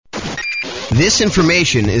This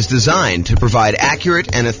information is designed to provide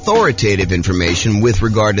accurate and authoritative information with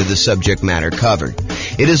regard to the subject matter covered.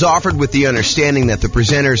 It is offered with the understanding that the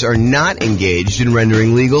presenters are not engaged in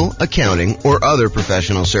rendering legal, accounting, or other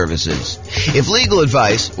professional services. If legal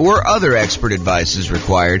advice or other expert advice is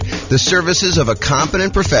required, the services of a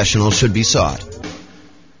competent professional should be sought.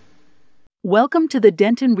 Welcome to the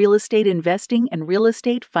Denton Real Estate Investing and Real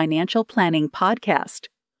Estate Financial Planning Podcast.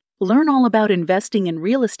 Learn all about investing in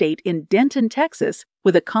real estate in Denton, Texas,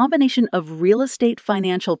 with a combination of real estate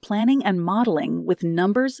financial planning and modeling with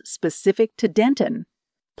numbers specific to Denton,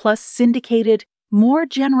 plus syndicated, more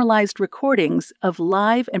generalized recordings of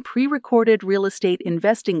live and pre-recorded real estate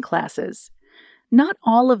investing classes, not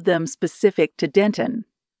all of them specific to Denton.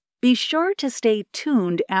 Be sure to stay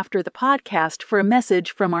tuned after the podcast for a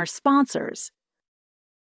message from our sponsors.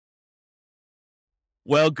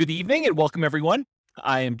 Well, good evening and welcome everyone.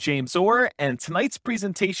 I am James Orr, and tonight's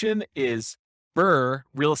presentation is BRRRR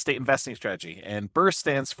Real Estate Investing Strategy. And BRRRR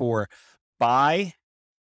stands for Buy,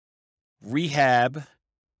 Rehab,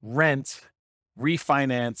 Rent,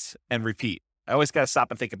 Refinance, and Repeat. I always got to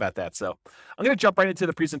stop and think about that. So I'm going to jump right into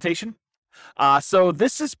the presentation. So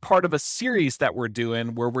this is part of a series that we're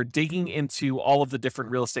doing where we're digging into all of the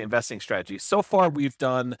different real estate investing strategies. So far, we've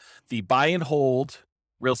done the buy and hold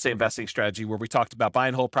real estate investing strategy, where we talked about buy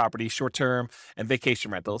and hold property, short-term and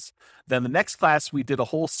vacation rentals. Then the next class, we did a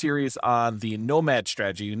whole series on the nomad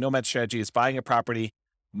strategy. Nomad strategy is buying a property,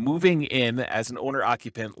 moving in as an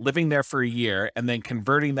owner-occupant, living there for a year, and then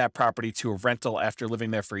converting that property to a rental after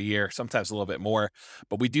living there for a year, sometimes a little bit more.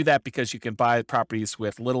 But we do that because you can buy properties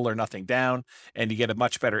with little or nothing down, and you get a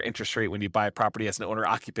much better interest rate when you buy a property as an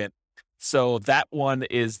owner-occupant. So that one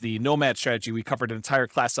is the nomad strategy. We covered an entire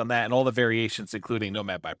class on that and all the variations, including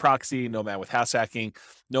nomad by proxy, nomad with house hacking,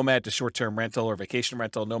 nomad to short-term rental or vacation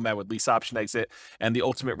rental, nomad with lease option exit, and the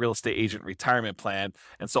ultimate real estate agent retirement plan.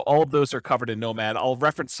 And so all of those are covered in nomad. I'll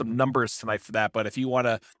reference some numbers tonight for that, but if you want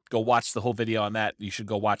to go watch the whole video on that, you should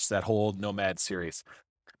go watch that whole nomad series.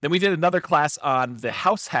 Then we did another class on the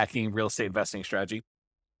house hacking real estate investing strategy.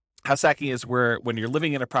 House hacking is where when you're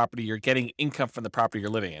living in a property, you're getting income from the property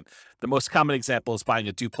you're living in. The most common example is buying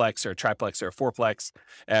a duplex or a triplex or a fourplex,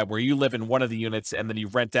 where you live in one of the units and then you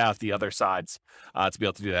rent out the other sides to be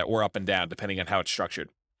able to do that, or up and down, depending on how it's structured.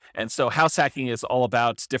 And so house hacking is all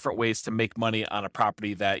about different ways to make money on a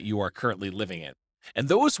property that you are currently living in. And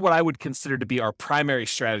those what I would consider to be our primary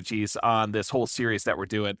strategies on this whole series that we're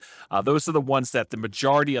doing. Those are the ones that the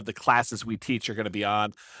majority of the classes we teach are going to be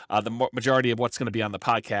on, the majority of what's going to be on the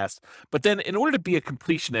podcast. But then in order to be a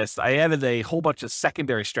completionist, I added a whole bunch of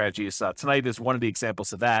secondary strategies. Tonight is one of the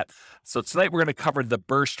examples of that. So tonight we're going to cover the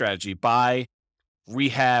BRRRR strategy: buy,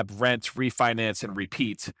 rehab, rent, refinance, and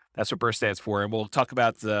repeat. That's what BRRRR stands for. And we'll talk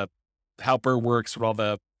about how BRRRR works, what all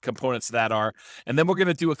the components of that are. And then we're going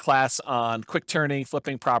to do a class on quick turning,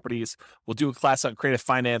 flipping properties. We'll do a class on creative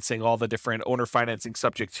financing, all the different owner financing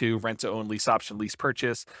subject to rent to own, lease option, lease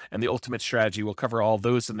purchase, and the ultimate strategy. We'll cover all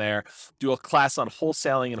those in there. Do a class on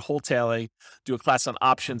wholesaling and wholetailing, do a class on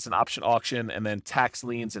options and option auction, and then tax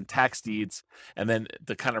liens and tax deeds. And then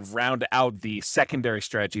to kind of round out the secondary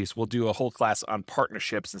strategies, we'll do a whole class on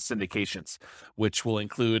partnerships and syndications, which will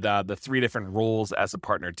include the three different roles as a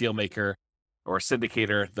partner: deal maker, or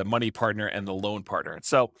syndicator, the money partner, and the loan partner.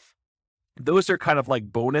 So those are kind of like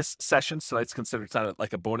bonus sessions. So it's considered kind of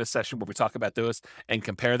like a bonus session where we talk about those and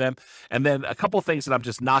compare them. And then a couple of things that I'm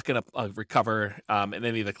just not going to recover in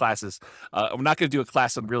any of the classes. I'm not going to do a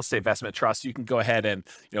class on real estate investment trust. You can go ahead and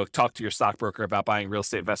talk to your stockbroker about buying real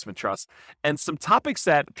estate investment trusts. And some topics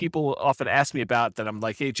that people often ask me about that I'm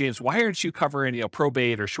like, hey, James, why aren't you covering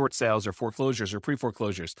probate or short sales or foreclosures or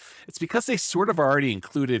pre-foreclosures? It's because they sort of are already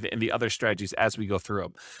included in the other strategies as we go through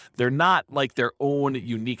them. They're not like their own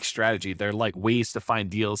unique strategy. They're like ways to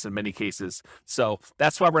find deals in many cases. So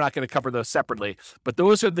that's why we're not going to cover those separately. But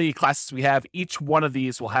those are the classes we have. Each one of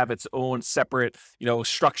these will have its own separate,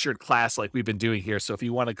 structured class like we've been doing here. So if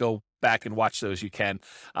you want to go back and watch those, you can,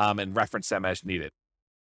 and reference them as needed.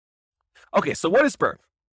 Okay, so what is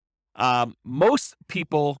BRRRR? Most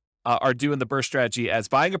people are doing the BRRRR strategy as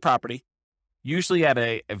buying a property, usually at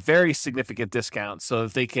a very significant discount, so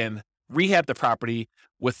that they can rehab the property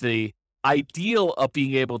with the ideal of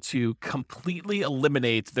being able to completely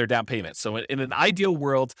eliminate their down payment. So in an ideal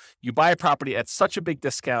world, you buy a property at such a big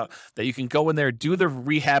discount that you can go in there, do the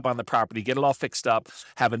rehab on the property, get it all fixed up,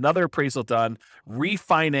 have another appraisal done,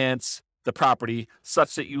 refinance the property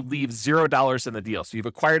such that you leave $0 in the deal. So you've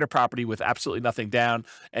acquired a property with absolutely nothing down,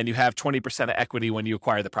 and you have 20% of equity when you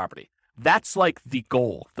acquire the property. That's like the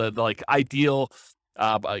goal, the like ideal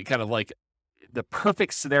kind of like the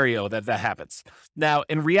perfect scenario that happens. Now,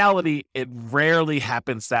 in reality, it rarely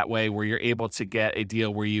happens that way where you're able to get a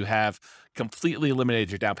deal where you have completely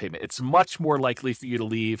eliminated your down payment. It's much more likely for you to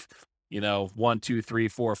leave, 1, 2, 3,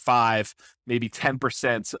 4, 5, maybe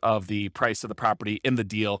 10% of the price of the property in the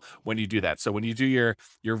deal when you do that. So when you do your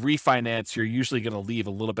refinance, you're usually going to leave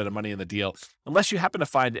a little bit of money in the deal, unless you happen to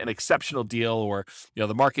find an exceptional deal, or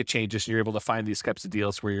the market changes and you're able to find these types of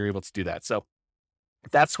deals where you're able to do that. So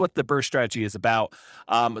that's what the BRRRR strategy is about.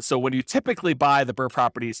 So when you typically buy the BRRRR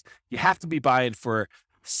properties, you have to be buying for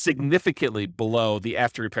significantly below the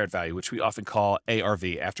after repaired value, which we often call ARV,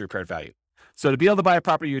 after repaired value. So to be able to buy a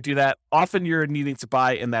property, you do that. Often you're needing to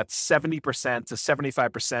buy in that 70% to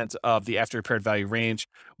 75% of the after repaired value range.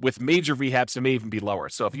 With major rehabs, it may even be lower.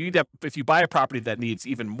 So if you buy a property that needs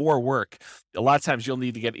even more work, a lot of times you'll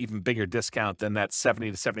need to get even bigger discount than that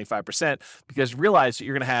 70 to 75%, because realize that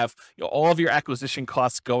you're going to have all of your acquisition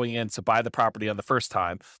costs going in to buy the property on the first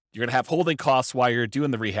time. You're going to have holding costs while you're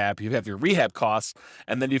doing the rehab. You have your rehab costs,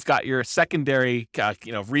 and then you've got your secondary,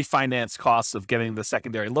 refinance costs of getting the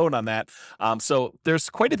secondary loan on that. So there's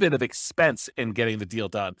quite a bit of expense in getting the deal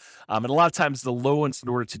done. And a lot of times the loans, in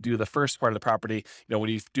order to do the first part of the property, when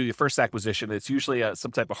you do your first acquisition, it's usually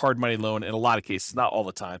some type of hard money loan in a lot of cases, not all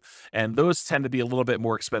the time. And those tend to be a little bit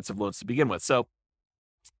more expensive loans to begin with. So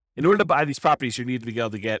in order to buy these properties, you need to be able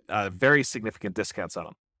to get very significant discounts on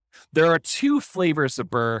them. There are two flavors of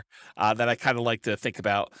BRRRR that I kind of like to think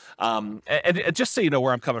about. And just so you know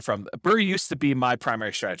where I'm coming from, BRRRR used to be my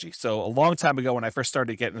primary strategy. So a long time ago, when I first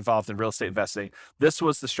started getting involved in real estate investing, this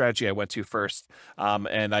was the strategy I went to first.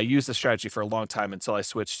 And I used the strategy for a long time until I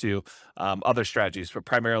switched to other strategies, but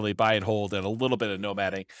primarily buy and hold and a little bit of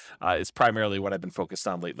nomading is primarily what I've been focused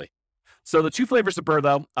on lately. So the two flavors of BRRRR,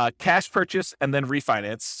 though, cash purchase and then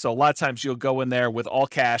refinance. So a lot of times you'll go in there with all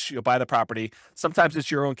cash, you'll buy the property. Sometimes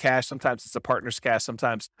it's your own cash, sometimes it's a partner's cash,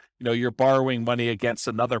 sometimes you're borrowing money against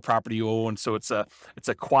another property you own. So it's a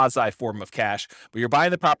quasi form of cash, but you're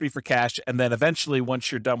buying the property for cash, and then eventually,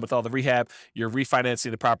 once you're done with all the rehab, you're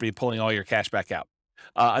refinancing the property and pulling all your cash back out.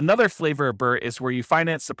 Another flavor of BRRRR is where you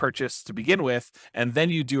finance the purchase to begin with, and then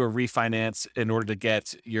you do a refinance in order to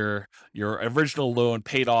get your original loan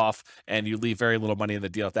paid off, and you leave very little money in the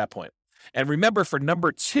deal at that point. And remember, for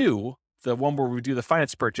number two, the one where we do the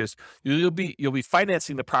finance purchase, you'll be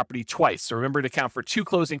financing the property twice. So remember to account for 2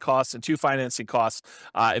 closing costs and 2 financing costs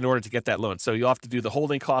in order to get that loan. So you'll have to do the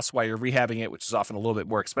holding costs while you're rehabbing it, which is often a little bit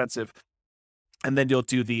more expensive. And then you'll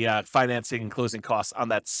do the financing and closing costs on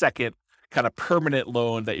that second kind of permanent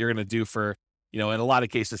loan that you're going to do for, in a lot of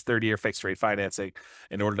cases, 30-year fixed rate financing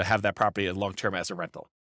in order to have that property long-term as a rental.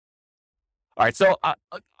 All right, so I'm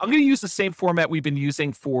going to use the same format we've been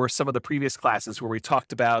using for some of the previous classes where we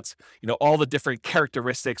talked about, all the different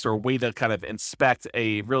characteristics or way to kind of inspect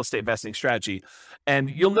a real estate investing strategy. And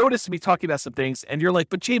you'll notice me talking about some things, and you're like,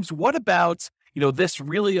 but James, what about this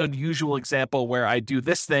really unusual example where I do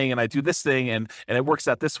this thing and I do this thing and it works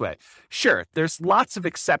out this way? Sure, there's lots of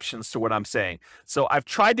exceptions to what I'm saying. So I've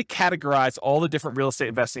tried to categorize all the different real estate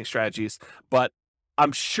investing strategies, but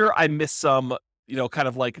I'm sure I missed some, kind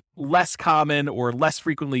of like less common or less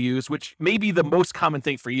frequently used, which may be the most common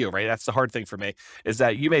thing for you, right? That's the hard thing for me, is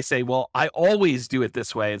that you may say, well, I always do it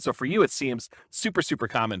this way. And so for you, it seems super, super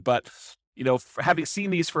common. But having seen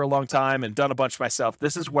these for a long time and done a bunch myself,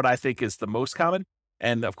 this is what I think is the most common.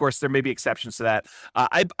 And of course, there may be exceptions to that.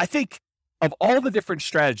 I think of all the different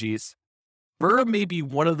strategies, BRRRR may be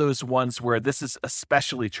one of those ones where this is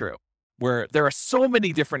especially true, where there are so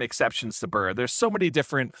many different exceptions to BRRRR. There's so many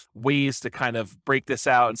different ways to kind of break this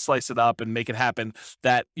out and slice it up and make it happen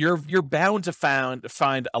that you're bound to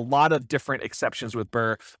find a lot of different exceptions with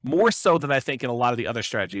BRRRR, more so than I think in a lot of the other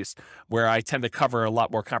strategies where I tend to cover a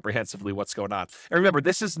lot more comprehensively what's going on. And remember,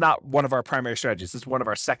 this is not one of our primary strategies. This is one of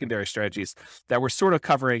our secondary strategies that we're sort of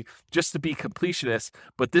covering just to be completionist,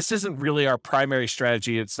 but this isn't really our primary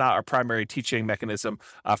strategy. It's not our primary teaching mechanism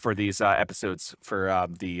for these episodes for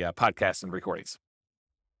the podcast and recordings.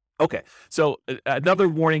 Okay, so another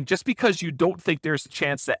warning, just because you don't think there's a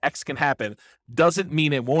chance that X can happen doesn't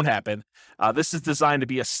mean it won't happen. This is designed to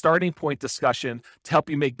be a starting point discussion to help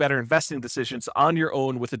you make better investing decisions on your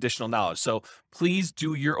own with additional knowledge. So please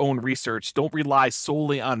do your own research. Don't rely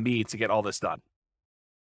solely on me to get all this done.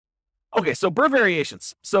 Okay, so BRRRR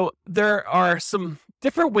variations. So there are some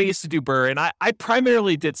different ways to do BRRRR, and I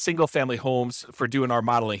primarily did single-family homes for doing our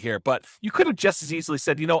modeling here, but you could have just as easily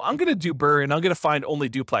said, I'm going to do BRRRR, and I'm going to find only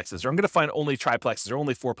duplexes, or I'm going to find only triplexes, or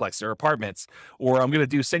only fourplexes, or apartments, or I'm going to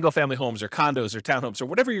do single-family homes, or condos, or townhomes, or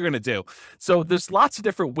whatever you're going to do. So there's lots of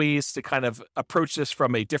different ways to kind of approach this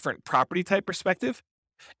from a different property type perspective.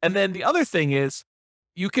 And then the other thing is,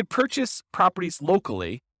 you could purchase properties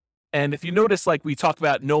locally. And if you notice, like we talk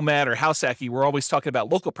about nomad or house hacking, we're always talking about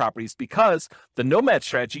local properties because the nomad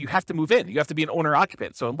strategy, you have to move in. You have to be an owner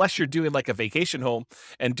occupant. So unless you're doing like a vacation home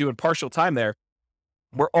and doing partial time there,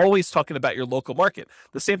 we're always talking about your local market.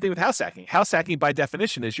 The same thing with house hacking. House hacking, by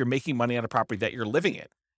definition, is you're making money on a property that you're living in.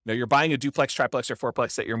 You're buying a duplex, triplex, or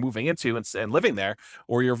fourplex that you're moving into and living there,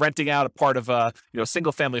 or you're renting out a part of a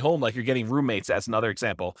single family home, like you're getting roommates, as another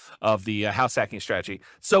example of the house hacking strategy.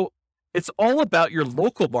 So it's all about your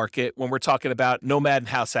local market when we're talking about nomad and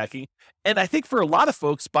house hacking. And I think for a lot of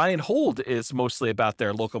folks, buy and hold is mostly about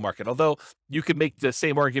their local market. Although you could make the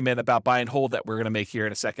same argument about buy and hold that we're going to make here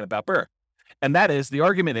in a second about BRRRR. And that is, the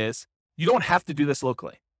argument is, you don't have to do this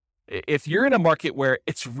locally. If you're in a market where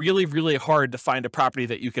it's really, really hard to find a property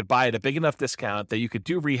that you could buy at a big enough discount that you could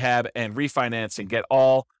do rehab and refinance and get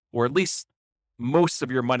all, or at least most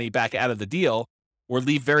of your money back out of the deal, or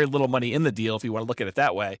leave very little money in the deal, if you want to look at it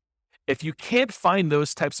that way. If you can't find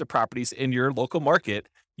those types of properties in your local market,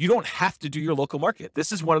 you don't have to do your local market.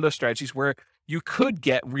 This is one of those strategies where you could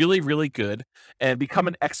get really, really good and become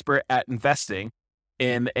an expert at investing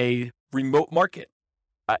in a remote market.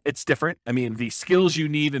 It's different. I mean, the skills you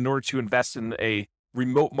need in order to invest in a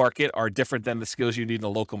remote market are different than the skills you need in a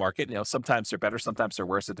local market. Sometimes they're better, sometimes they're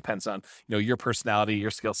worse. It depends on, your personality, your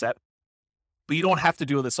skill set. But you don't have to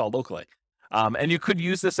do this all locally. And you could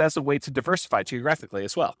use this as a way to diversify geographically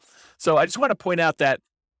as well. So I just want to point out that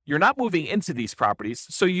you're not moving into these properties.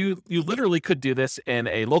 So you literally could do this in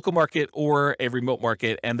a local market or a remote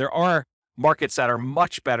market. And there are markets that are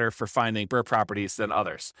much better for finding BRRRR properties than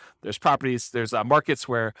others. There's markets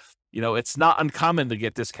where, it's not uncommon to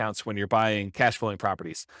get discounts when you're buying cash flowing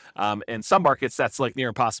properties. In some markets, that's like near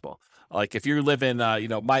impossible. Like if you live in,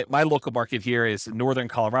 my local market here is northern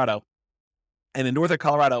Colorado. And in northern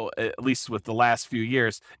Colorado, at least with the last few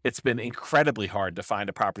years, it's been incredibly hard to find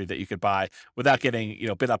a property that you could buy without getting,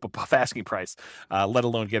 bid up above asking price, let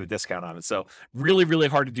alone get a discount on it. So really, really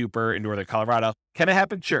hard to do BRRRR in northern Colorado. Can it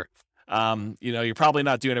happen? Sure. You're probably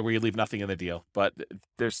not doing it where you leave nothing in the deal, but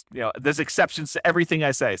there's exceptions to everything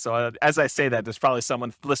I say. So as I say that, there's probably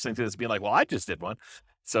someone listening to this being like, well, I just did one.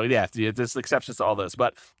 So yeah, there's exceptions to all those,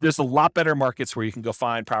 but there's a lot better markets where you can go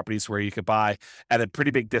find properties where you could buy at a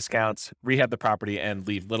pretty big discount, rehab the property, and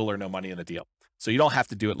leave little or no money in the deal. So you don't have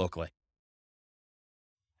to do it locally.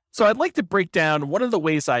 So I'd like to break down one of the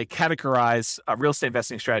ways I categorize real estate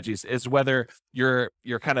investing strategies is whether you're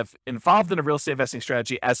kind of involved in a real estate investing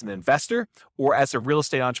strategy as an investor or as a real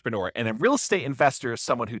estate entrepreneur. And a real estate investor is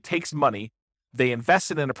someone who takes money, they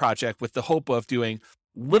invest it in a project with the hope of doing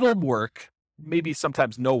little work, maybe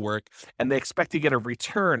sometimes no work, and they expect to get a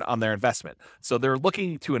return on their investment. So they're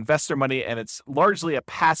looking to invest their money, and it's largely a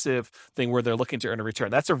passive thing where they're looking to earn a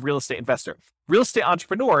return. That's a real estate investor. Real estate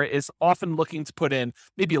entrepreneur is often looking to put in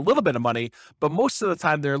maybe a little bit of money, but most of the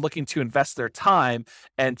time they're looking to invest their time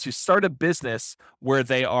and to start a business where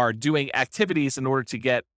they are doing activities in order to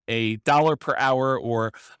get a dollar per hour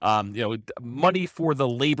or money for the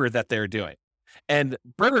labor that they're doing. And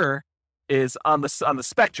BRRRR is on the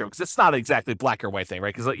spectrum, because it's not exactly black or white thing,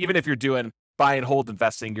 right? Because even if you're doing buy and hold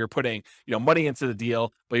investing, you're putting money into the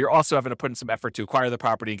deal, but you're also having to put in some effort to acquire the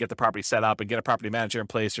property and get the property set up and get a property manager in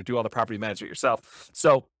place or do all the property management yourself.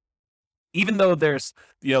 So even though there's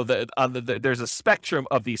there's a spectrum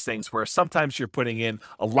of these things where sometimes you're putting in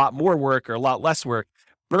a lot more work or a lot less work,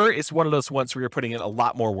 BRRRR is one of those ones where you're putting in a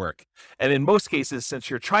lot more work. And in most cases, since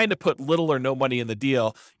you're trying to put little or no money in the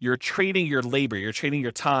deal, you're trading your labor, you're trading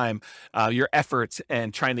your time, your effort,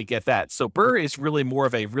 and trying to get that. So BRRRR is really more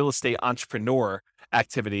of a real estate entrepreneur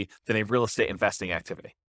activity than a real estate investing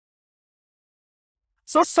activity.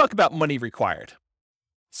 So let's talk about money required.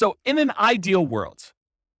 So in an ideal world,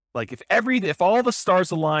 like if all the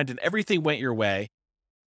stars aligned and everything went your way,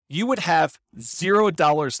 you would have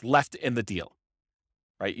 $0 left in the deal.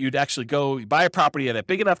 Right? You'd actually go buy a property at a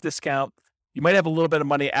big enough discount. You might have a little bit of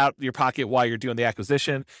money out of your pocket while you're doing the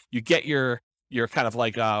acquisition. You get your kind of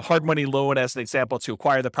like a hard money loan, as an example, to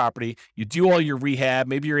acquire the property. You do all your rehab.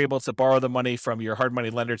 Maybe you're able to borrow the money from your hard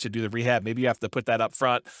money lender to do the rehab. Maybe you have to put that up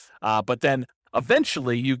front. But then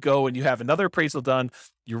eventually you go and you have another appraisal done.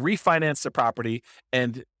 You refinance the property.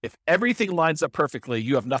 And if everything lines up perfectly,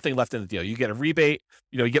 you have nothing left in the deal. You get a rebate.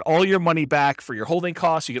 You get all your money back for your holding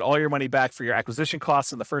costs. You get all your money back for your acquisition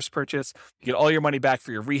costs in the first purchase. You get all your money back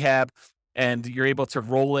for your rehab. And you're able to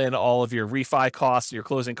roll in all of your refi costs, your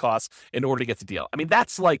closing costs in order to get the deal. I mean,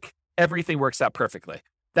 that's like everything works out perfectly.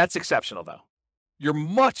 That's exceptional, though. You're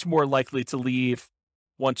much more likely to leave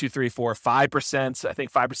 1, 2, 3, 4, 5%. I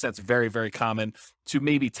think 5% is very, very common, to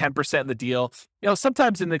maybe 10% in the deal.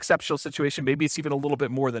 Sometimes in an exceptional situation, maybe it's even a little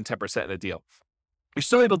bit more than 10% in a deal. You're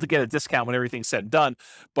still able to get a discount when everything's said and done,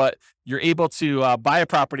 but you're able to buy a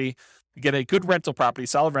property, get a good rental property,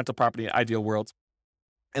 solid rental property in ideal world,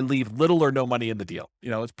 and leave little or no money in the deal.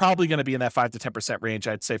 It's probably going to be in that 5 to 10% range,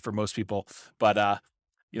 I'd say, for most people. But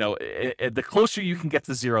the closer you can get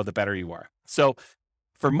to zero, the better you are. So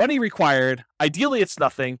for money required, ideally it's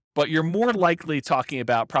nothing, but you're more likely talking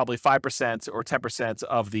about probably 5% or 10%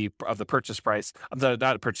 of the purchase price, not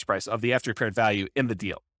the purchase price, of the after repaired value in the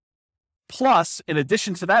deal. Plus, in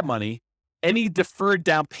addition to that money, any deferred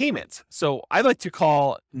down payment. So I like to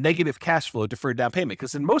call negative cash flow deferred down payment,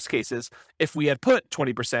 because in most cases, if we had put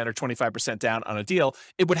 20% or 25% down on a deal,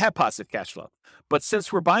 it would have positive cash flow. But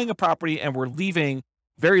since we're buying a property and we're leaving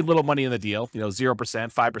very little money in the deal, 0%,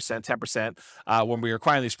 5%, 10%, when we're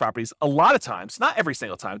acquiring these properties, a lot of times, not every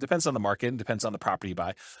single time, depends on the market and depends on the property you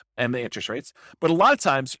buy and the interest rates, but a lot of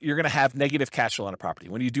times you're going to have negative cash flow on a property.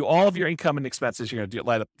 When you do all of your income and expenses, you're going to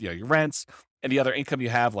light up your rents, any other income you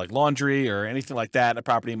have, like laundry or anything like that in a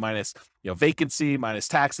property, minus vacancy, minus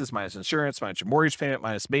taxes, minus insurance, minus your mortgage payment,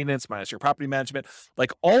 minus maintenance, minus your property management,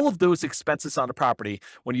 like all of those expenses on a property,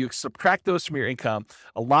 when you subtract those from your income,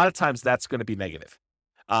 a lot of times that's going to be negative.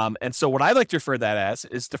 And so what I like to refer to that as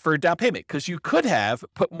is deferred down payment, because you could have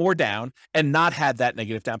put more down and not had that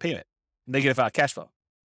negative down payment, negative cash flow.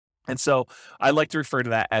 And so I like to refer to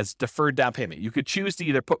that as deferred down payment. You could choose to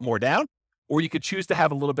either put more down, or you could choose to have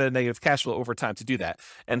a little bit of negative cash flow over time to do that.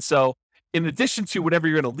 And so in addition to whatever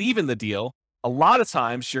you're going to leave in the deal, a lot of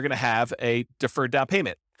times you're going to have a deferred down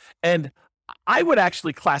payment. And I would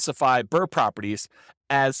actually classify BRRRR properties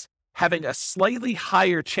as having a slightly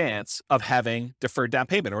higher chance of having deferred down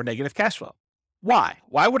payment or negative cash flow. Why?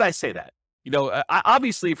 Why would I say that?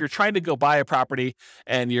 Obviously, if you're trying to go buy a property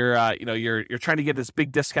and you're trying to get this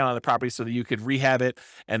big discount on the property so that you could rehab it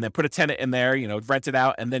and then put a tenant in there, rent it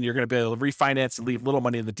out, and then you're going to be able to refinance and leave little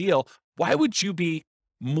money in the deal, why would you be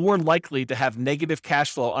more likely to have negative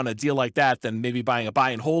cash flow on a deal like that than maybe buying a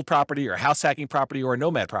buy and hold property or a house hacking property or a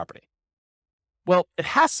nomad property? Well, it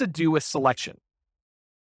has to do with selection.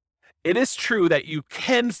 It is true that you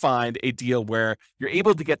can find a deal where you're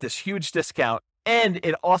able to get this huge discount and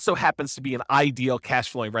it also happens to be an ideal cash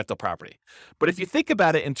flowing rental property. But if you think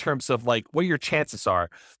about it in terms of like what your chances are,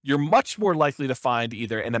 you're much more likely to find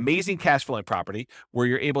either an amazing cash flowing property where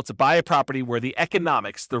you're able to buy a property where the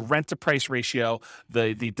economics, the rent to price ratio,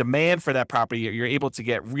 the demand for that property, you're able to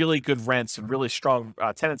get really good rents and really strong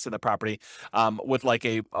tenants in the property, with like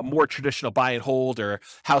a more traditional buy and hold or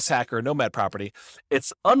house hack or nomad property.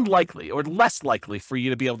 It's unlikely or less likely for you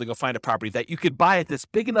to be able to go find a property that you could buy at this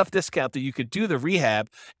big enough discount that you could do the rehab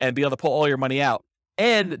and be able to pull all your money out.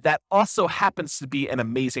 And that also happens to be an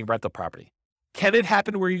amazing rental property. Can it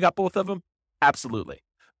happen where you got both of them? Absolutely.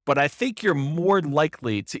 But I think you're more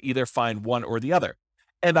likely to either find one or the other.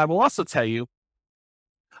 And I will also tell you,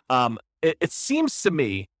 it seems to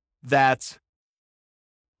me that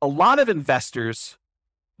a lot of investors,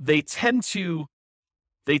 they tend to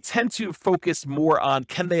focus more on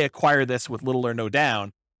can they acquire this with little or no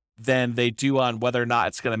down than they do on whether or not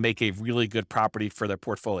it's going to make a really good property for their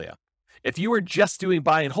portfolio. If you are just doing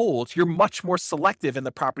buy and hold, you're much more selective in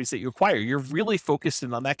the properties that you acquire. You're really focused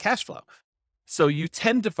in on that cash flow. So you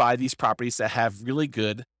tend to buy these properties that have really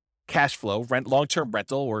good cash flow, long-term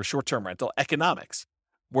rental or short-term rental economics.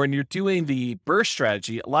 When you're doing the BRRRR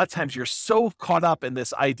strategy, a lot of times you're so caught up in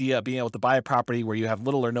this idea of being able to buy a property where you have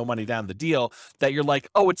little or no money down the deal that you're like,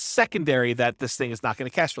 oh, it's secondary that this thing is not going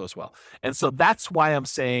to cash flow as well. And so that's why I'm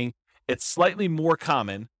saying it's slightly more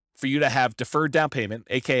common for you to have deferred down payment,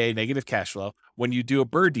 aka negative cash flow, when you do a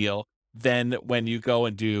BRRRR deal than when you go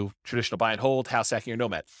and do traditional buy and hold, house hacking, or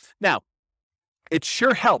nomad. Now, it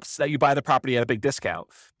sure helps that you buy the property at a big discount,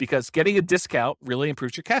 because getting a discount really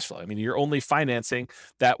improves your cash flow. I mean, you're only financing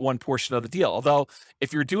that one portion of the deal. Although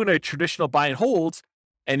if you're doing a traditional buy and hold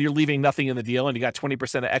and you're leaving nothing in the deal and you got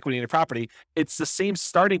 20% of equity in your property, it's the same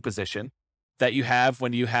starting position that you have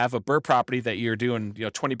when you have a BRRRR property that you're doing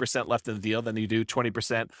 20% left in the deal, then you do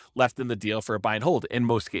 20% left in the deal for a buy and hold in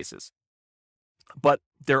most cases. But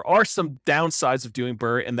there are some downsides of doing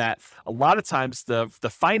BRRRR in that a lot of times the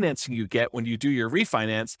financing you get when you do your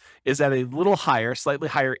refinance is at a little higher, slightly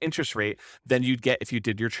higher interest rate than you'd get if you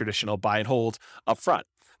did your traditional buy and hold up front.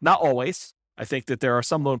 Not always. I think that there are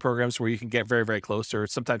some loan programs where you can get very, very close, or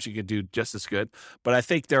sometimes you can do just as good. But I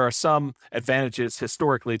think there are some advantages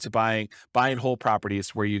historically to buying buy and hold properties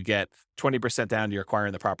where you get 20% down, you're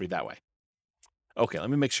acquiring the property that way. Okay, let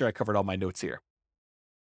me make sure I covered all my notes here.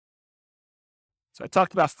 So I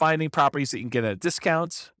talked about finding properties that you can get at a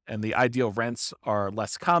discount, and the ideal rents are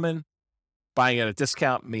less common. Buying at a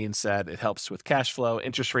discount means that it helps with cash flow.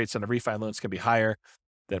 Interest rates on the refi loans can be higher.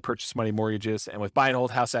 than purchase money mortgages. And with buy and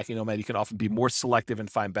hold, house hacking, nomad, you can often be more selective and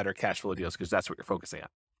find better cash flow deals because that's what you're focusing on.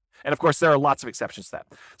 And of course, there are lots of exceptions to that.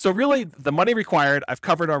 So really, the money required, I've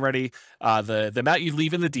covered already. The amount you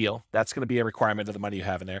leave in the deal, that's going to be a requirement of the money you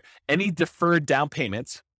have in there. Any deferred down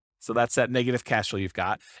payments, so that's that negative cash flow you've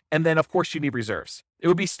got. And then, of course, you need reserves. It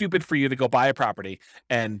would be stupid for you to go buy a property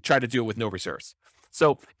and try to do it with no reserves.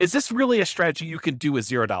 So is this really a strategy you can do with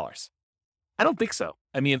 $0? I don't think so.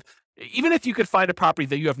 I mean, even if you could find a property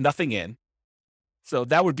that you have nothing in, so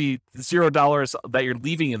that would be $0 that you're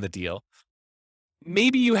leaving in the deal.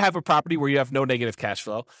 Maybe you have a property where you have no negative cash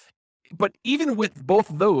flow, but even with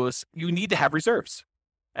both of those, you need to have reserves.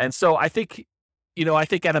 And so I think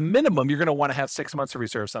at a minimum, you're going to want to have 6 months of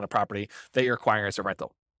reserves on a property that you're acquiring as a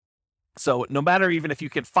rental. So no matter even if you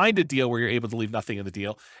can find a deal where you're able to leave nothing in the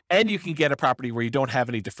deal, and you can get a property where you don't have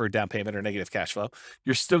any deferred down payment or negative cash flow,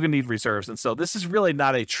 you're still going to need reserves. And so this is really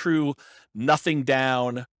not a true nothing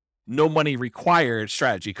down, no money required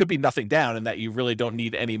strategy. It could be nothing down in that you really don't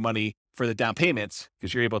need any money for the down payments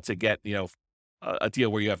because you're able to get, a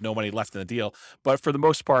deal where you have no money left in the deal. But for the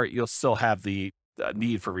most part, you'll still have the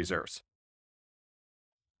need for reserves.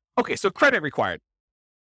 Okay, so credit required.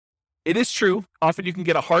 It is true. Often you can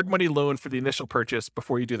get a hard money loan for the initial purchase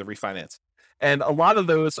before you do the refinance. And a lot of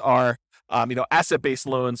those are, asset-based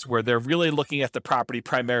loans where they're really looking at the property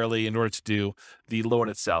primarily in order to do the loan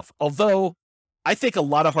itself. Although I think a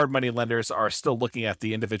lot of hard money lenders are still looking at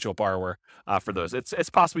the individual borrower for those. It's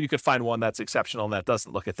possible you could find one that's exceptional and that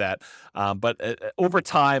doesn't look at that. But over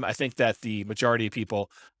time, I think that the majority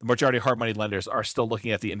of hard money lenders are still looking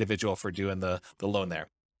at the individual for doing the loan there.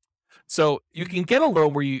 So you can get a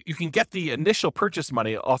loan where you can get the initial purchase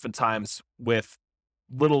money oftentimes with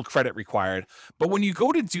little credit required. But when you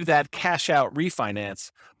go to do that cash out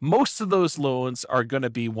refinance, most of those loans are going to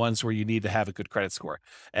be ones where you need to have a good credit score.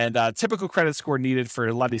 And typical credit score needed for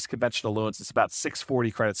a lot of these conventional loans is about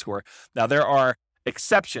 640 credit score. Now, there are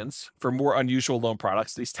exceptions for more unusual loan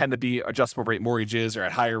products. These tend to be adjustable rate mortgages or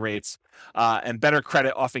at higher rates, and better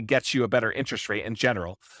credit often gets you a better interest rate in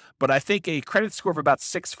general. But I think a credit score of about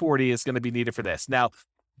 640 is going to be needed for this. Now,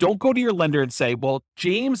 don't go to your lender and say, well,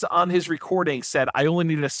 James on his recording said I only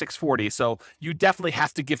needed a 640, so you definitely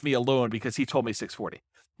have to give me a loan because he told me 640.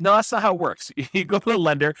 No, that's not how it works. You go to the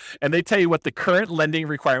lender and they tell you what the current lending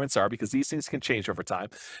requirements are because these things can change over time.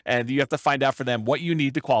 And you have to find out for them what you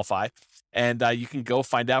need to qualify. And you can go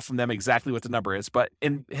find out from them exactly what the number is. But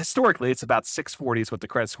historically, it's about 640 is what the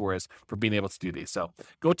credit score is for being able to do these. So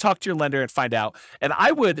go talk to your lender and find out. And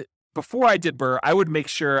before I did BRRRR, I would make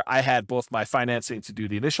sure I had both my financing to do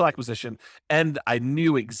the initial acquisition and I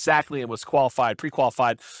knew exactly and was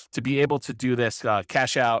pre-qualified to be able to do this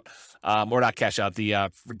cash out, or not cash out, the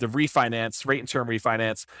refinance, rate and term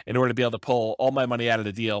refinance in order to be able to pull all my money out of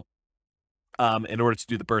the deal in order to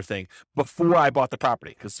do the BRRRR thing before I bought the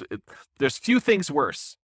property. Because there's few things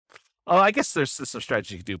worse. I guess there's some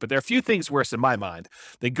strategy you can do, but there are a few things worse in my mind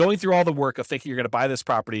than going through all the work of thinking you're going to buy this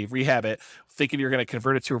property, rehab it, thinking you're going to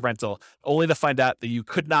convert it to a rental, only to find out that you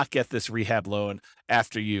could not get this rehab loan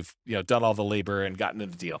after you've done all the labor and gotten in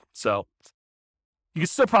the deal. So you can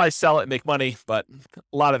still probably sell it and make money, but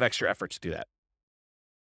a lot of extra effort to do that.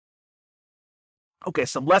 Okay,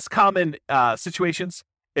 some less common situations.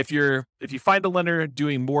 If you find a lender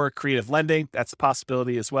doing more creative lending, that's a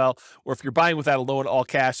possibility as well. Or if you're buying without a loan, all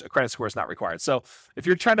cash, a credit score is not required. So if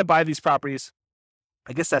you're trying to buy these properties,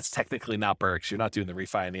 I guess that's technically not BRRRR because you're not doing the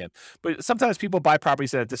refi in the end. But sometimes people buy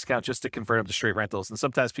properties at a discount just to convert them to straight rentals. And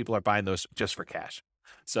sometimes people are buying those just for cash.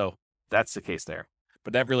 So that's the case there.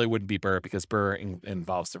 But that really wouldn't be BRRRR because BRRRR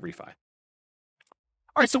involves the refi.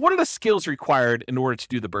 All right, so what are the skills required in order to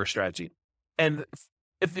do the BRRRR strategy? And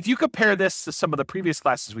if you compare this to some of the previous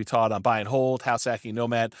classes we taught on buy and hold, house hacking,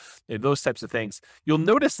 nomad, those types of things, you'll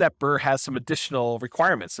notice that BRRRR has some additional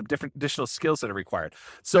requirements, some different additional skills that are required.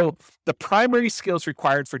 So the primary skills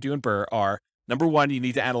required for doing BRRRR are, number one, you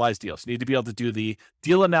need to analyze deals. You need to be able to do the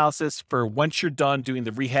deal analysis for once you're done doing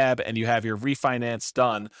the rehab and you have your refinance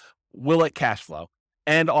done, will it cash flow?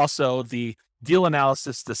 And also the deal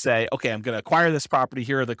analysis to say, okay, I'm going to acquire this property.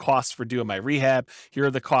 Here are the costs for doing my rehab. Here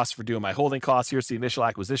are the costs for doing my holding costs. Here's the initial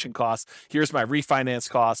acquisition costs. Here's my refinance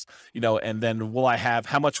costs, and then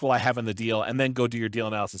how much will I have in the deal? And then go do your deal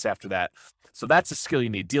analysis after that. So that's a skill you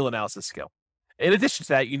need, deal analysis skill. In addition to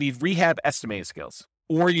that, you need rehab estimating skills,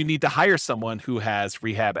 or you need to hire someone who has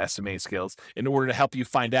rehab estimating skills in order to help you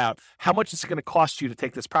find out how much it's going to cost you to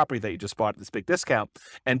take this property that you just bought at this big discount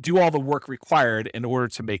and do all the work required in order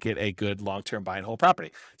to make it a good long-term buy and hold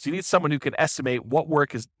property. So you need someone who can estimate what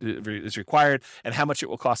work is required and how much it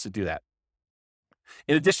will cost to do that.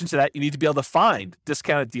 In addition to that, you need to be able to find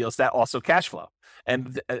discounted deals that also cash flow.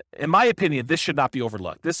 And in my opinion, this should not be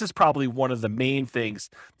overlooked. This is probably one of the main things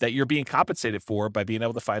that you're being compensated for by being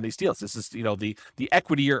able to find these deals. This is, the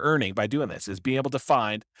equity you're earning by doing this, is being able to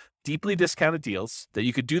find deeply discounted deals that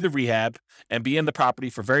you could do the rehab and be in the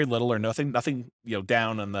property for very little or nothing,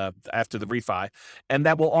 down on after the refi, and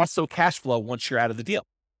that will also cash flow once you're out of the deal.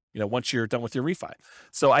 Once you're done with your refi.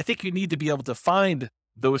 So I think you need to be able to find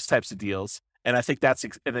those types of deals, and I think that's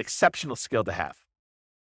an exceptional skill to have.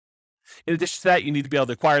 In addition to that, you need to be able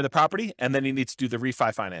to acquire the property, and then you need to do the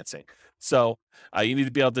refi financing. So you need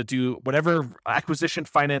to be able to do whatever acquisition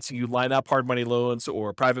financing you line up, hard money loans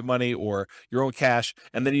or private money or your own cash,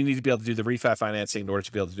 and then you need to be able to do the refi financing in order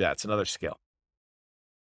to be able to do that. It's another skill.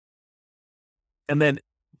 And then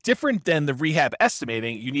different than the rehab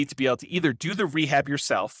estimating, you need to be able to either do the rehab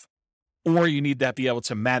yourself or you need to be able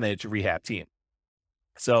to manage a rehab team.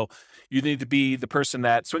 So you need to be the person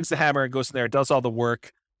that swings the hammer and goes in there, does all the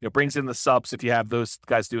work, brings in the subs if you have those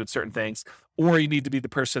guys doing certain things, or you need to be the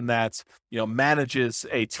person that, manages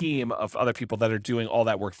a team of other people that are doing all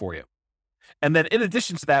that work for you. And then in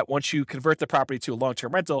addition to that, once you convert the property to a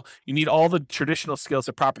long-term rental, you need all the traditional skills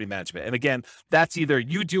of property management. And again, that's either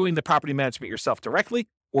you doing the property management yourself directly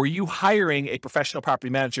or you hiring a professional property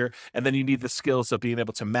manager, and then you need the skills of being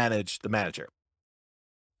able to manage the manager.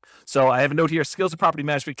 So I have a note here, skills of property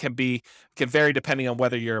management can vary depending on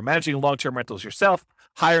whether you're managing long-term rentals yourself,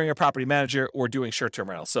 hiring a property manager, or doing short-term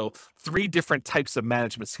rentals. So 3 different types of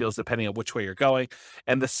management skills depending on which way you're going.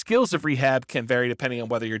 And the skills of rehab can vary depending on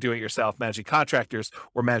whether you're doing it yourself, managing contractors,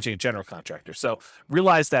 or managing a general contractor. So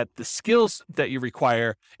realize that the skills that you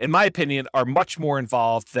require, in my opinion, are much more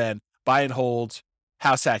involved than buy and hold,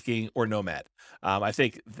 house hacking, or nomad. I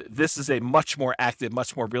think this is a much more active,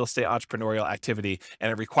 much more real estate entrepreneurial activity,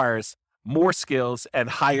 and it requires more skills and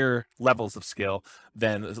higher levels of skill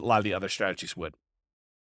than a lot of the other strategies would.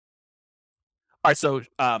 All right, so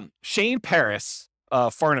Shane Paris,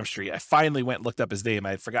 Farnham Street, I finally went and looked up his name. I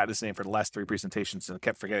had forgotten his name for the last 3 presentations and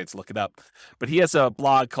kept forgetting to look it up. But he has a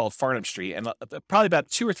blog called Farnham Street, and probably about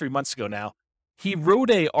 2 or 3 months ago now, he wrote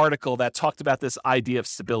an article that talked about this idea of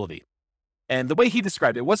stability. And the way he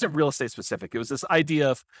described it wasn't real estate specific. It was this idea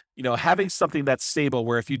of, having something that's stable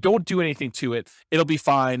where if you don't do anything to it, it'll be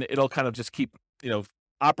fine. It'll kind of just keep,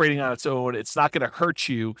 operating on its own. It's not going to hurt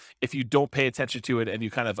you if you don't pay attention to it and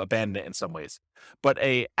you kind of abandon it in some ways. But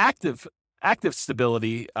a active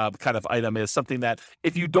stability kind of item is something that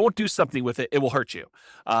if you don't do something with it, it will hurt you.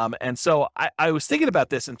 And so I was thinking about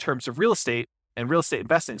this in terms of real estate and real estate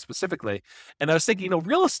investing specifically. And I was thinking,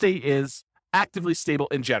 real estate is actively stable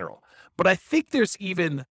in general. But I think there's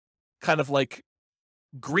even kind of like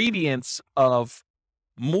gradients of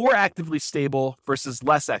more actively stable versus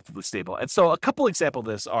less actively stable. And so a couple examples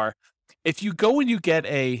of this are, if you go and you get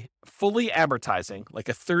a fully amortizing, like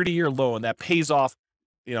a 30-year loan that pays off,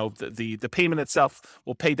 the payment itself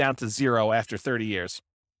will pay down to 0 after 30 years.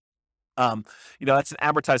 That's an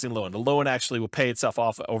amortizing loan. The loan actually will pay itself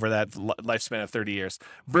off over that lifespan of 30 years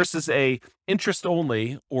versus a interest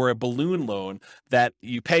only or a balloon loan that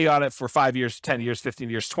you pay on it for 5 years, 10 years,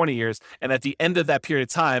 15 years, 20 years. And at the end of that period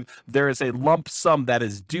of time, there is a lump sum that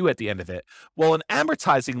is due at the end of it. Well, an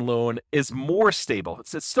amortizing loan is more stable.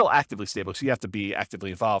 It's still actively stable, so you have to be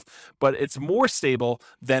actively involved, but it's more stable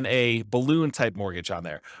than a balloon type mortgage on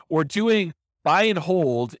there. Or doing buy and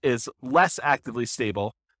hold is less actively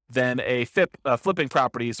stable than a flipping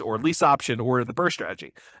properties or lease option or the BRRRR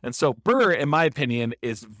strategy. And so BRRRR, in my opinion,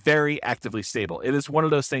 is very actively stable. It is one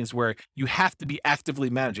of those things where you have to be actively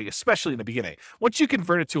managing, especially in the beginning. Once you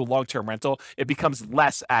convert it to a long-term rental, it becomes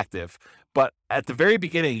less active. But at the very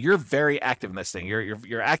beginning, you're very active in this thing.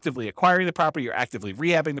 You're actively acquiring the property, you're actively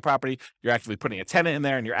rehabbing the property, you're actively putting a tenant in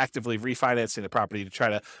there, and you're actively refinancing the property to try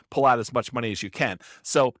to pull out as much money as you can.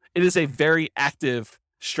 So it is a very active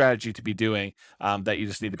strategy to be doing that you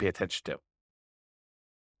just need to pay attention to.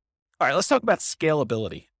 All right, let's talk about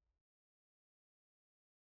scalability.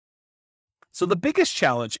 So the biggest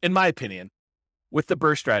challenge, in my opinion, with the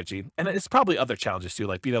BRRRR strategy, and it's probably other challenges too,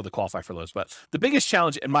 like being able to qualify for loans, but the biggest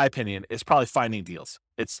challenge, in my opinion, is probably finding deals.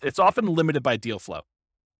 It's often limited by deal flow.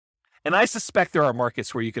 And I suspect there are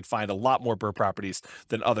markets where you could find a lot more BRRRR properties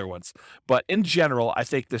than other ones. But in general, I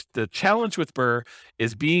think the challenge with BRRRR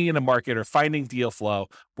is being in a market or finding deal flow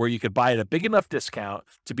where you could buy at a big enough discount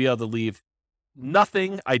to be able to leave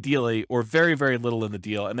nothing, ideally, or very, very little in the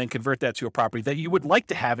deal, and then convert that to a property that you would like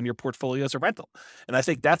to have in your portfolio as a rental. And I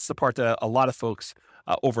think that's the part that a lot of folks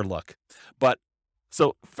overlook. But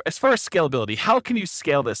So as far as scalability, how can you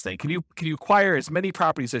scale this thing? Can you acquire as many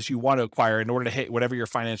properties as you want to acquire in order to hit whatever your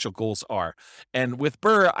financial goals are? And with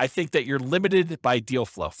BRRRR, I think that you're limited by deal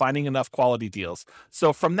flow, finding enough quality deals.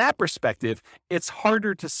 So from that perspective, it's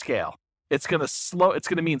harder to scale. It's going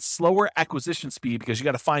to mean slower acquisition speed because you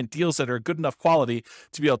got to find deals that are good enough quality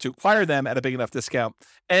to be able to acquire them at a big enough discount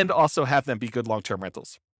and also have them be good long-term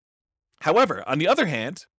rentals. However, on the other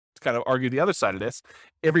hand, to kind of argue the other side of this,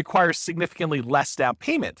 it requires significantly less down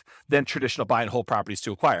payment than traditional buy and hold properties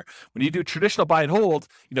to acquire. When you do traditional buy and hold,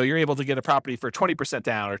 you're able to get a property for 20%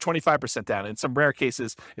 down or 25% down. In some rare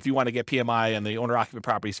cases, if you want to get PMI and the owner occupant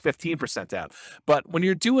properties, 15% down. But when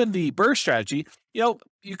you're doing the BRRRR strategy,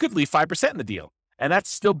 you could leave 5% in the deal. And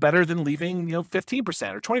that's still better than leaving,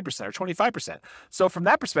 15% or 20% or 25%. So from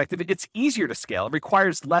that perspective, it's easier to scale. It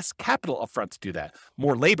requires less capital upfront to do that.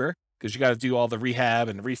 More labor, because you got to do all the rehab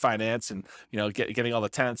and refinance and, getting all the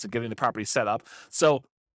tenants and getting the property set up. So,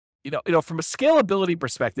 from a scalability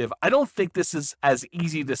perspective, I don't think this is as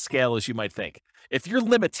easy to scale as you might think. If your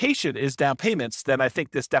limitation is down payments, then I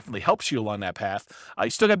think this definitely helps you along that path. You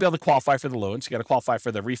still got to be able to qualify for the loans. You got to qualify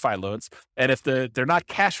for the refi loans. And if they're not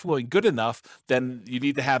cash flowing good enough, then you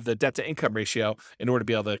need to have the debt to income ratio in order to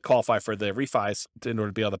be able to qualify for the refis, in order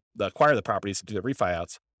to be able to acquire the properties and do the refi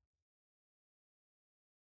outs.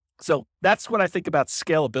 So that's what I think about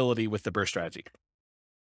scalability with the BRRRR strategy.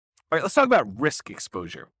 All right, let's talk about risk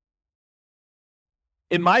exposure.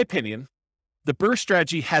 In my opinion, the BRRRR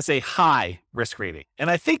strategy has a high risk rating.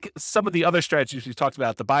 And I think some of the other strategies we talked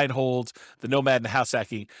about, the buy and hold, the nomad and the house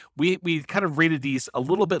hacking, we kind of rated these a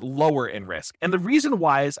little bit lower in risk. And the reason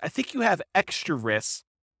why is I think you have extra risks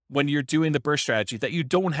when you're doing the BRRRR strategy that you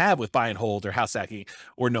don't have with buy and hold or house hacking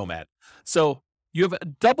or nomad. So you have a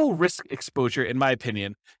double risk exposure, in my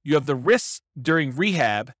opinion. You have the risks during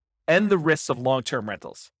rehab and the risks of long-term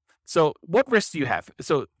rentals. So what risks do you have?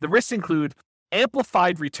 So the risks include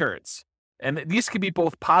amplified returns, and these can be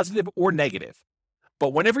both positive or negative.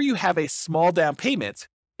 But whenever you have a small down payment,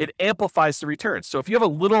 it amplifies the returns. So if you have a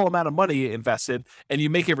little amount of money invested and you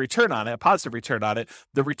make a return on it, a positive return on it,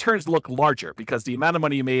 the returns look larger because the amount of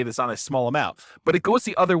money you made is on a small amount. But it goes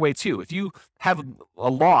the other way too. If you have a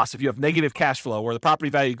loss, if you have negative cash flow or the property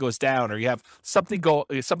value goes down or you have something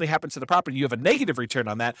happens to the property, you have a negative return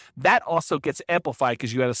on that, that also gets amplified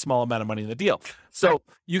because you had a small amount of money in the deal. So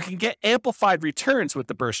you can get amplified returns with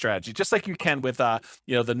the BRRRR strategy, just like you can with the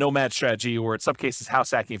nomad strategy, or in some cases house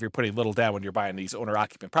hacking if you're putting little down when you're buying these owner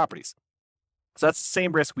occupant properties. So that's the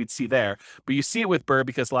same risk we'd see there, but you see it with BRRRR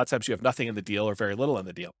because a lot of times you have nothing in the deal or very little in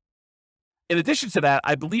the deal. In addition to that,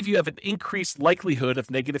 I believe you have an increased likelihood of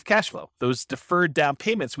negative cash flow, those deferred down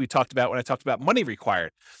payments we talked about when I talked about money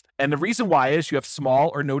required. And the reason why is you have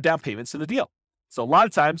small or no down payments in the deal. So a lot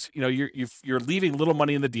of times, you're leaving little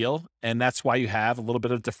money in the deal, and that's why you have a little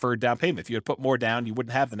bit of deferred down payment. If you had put more down, you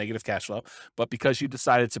wouldn't have the negative cash flow. But because you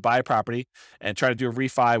decided to buy a property and try to do a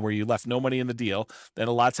refi where you left no money in the deal, then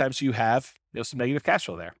a lot of times you have some negative cash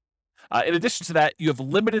flow there. In addition to that, you have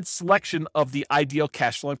limited selection of the ideal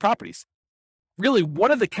cash flowing properties. Really,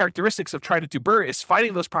 one of the characteristics of trying to do BRRRR is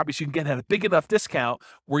finding those properties you can get at a big enough discount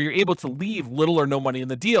where you're able to leave little or no money in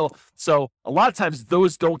the deal. So a lot of times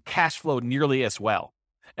those don't cash flow nearly as well.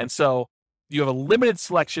 And so you have a limited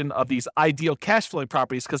selection of these ideal cash flowing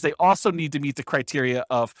properties because they also need to meet the criteria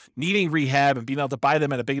of needing rehab and being able to buy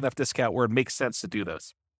them at a big enough discount where it makes sense to do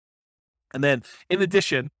those. And then in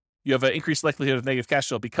addition, you have an increased likelihood of negative cash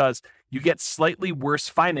flow because you get slightly worse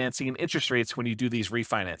financing and interest rates when you do these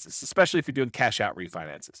refinances, especially if you're doing cash out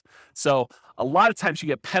refinances. So a lot of times you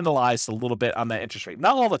get penalized a little bit on that interest rate.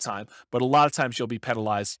 Not all the time, but a lot of times you'll be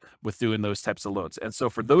penalized with doing those types of loans. And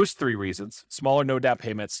so for those three reasons, smaller no down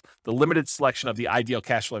payments, the limited selection of the ideal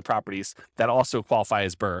cash flowing properties that also qualify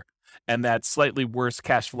as BRRRR, and that slightly worse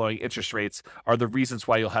cash flowing interest rates are the reasons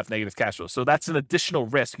why you'll have negative cash flow. So that's an additional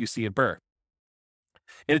risk you see in BRRRR.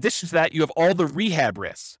 In addition to that, you have all the rehab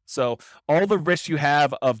risks. So all the risks you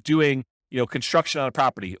have of doing construction on a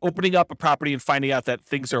property, opening up a property and finding out that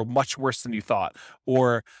things are much worse than you thought,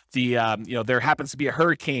 or there happens to be a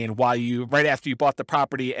hurricane right after you bought the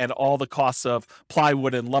property and all the costs of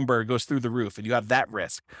plywood and lumber goes through the roof and you have that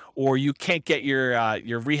risk, or you can't get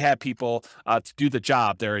your rehab people to do the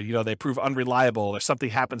job. They prove unreliable or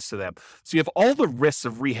something happens to them. So you have all the risks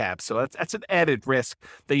of rehab. So that's an added risk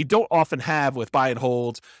that you don't often have with buy and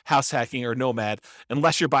hold, house hacking, or nomad,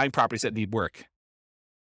 unless you're buying properties that need work.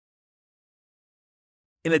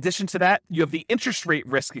 In addition to that, you have the interest rate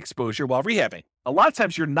risk exposure while rehabbing. a lot of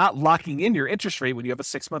times you're not locking in your interest rate when you have a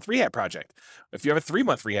 6-month rehab project. If you have a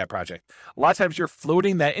 3-month rehab project, a lot of times you're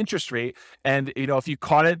floating that interest rate. And, if you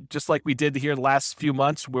caught it, just like we did here the last few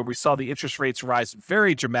months where we saw the interest rates rise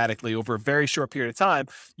very dramatically over a very short period of time,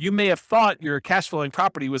 you may have thought your cash flowing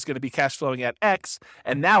property was going to be cash flowing at X.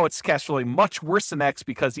 And now it's cash flowing much worse than X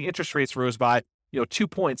because the interest rates rose by, 2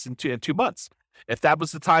 points in 2 months. If that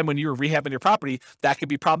was the time when you were rehabbing your property, that could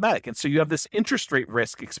be problematic. And so you have this interest rate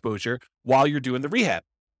risk exposure while you're doing the rehab.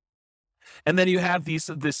 And then you have the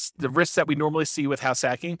risks that we normally see with house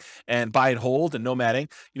hacking and buy and hold and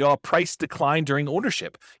nomading, a price decline during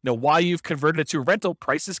ownership. While you've converted it to a rental,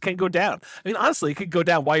 prices can go down. I mean, honestly, it could go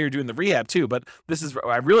down while you're doing the rehab too, but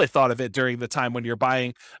I really thought of it during the time when you're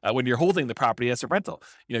buying, when you're holding the property as a rental.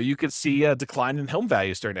 You could see a decline in home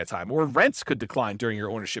values during that time, or rents could decline during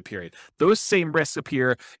your ownership period. Those same risks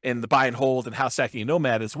appear in the buy and hold and house hacking and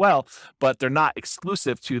nomad as well, but they're not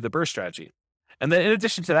exclusive to the BRRRR strategy. And then in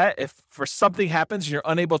addition to that, if for something happens and you're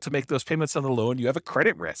unable to make those payments on the loan, you have a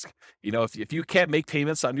credit risk. If you can't make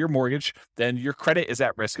payments on your mortgage, then your credit is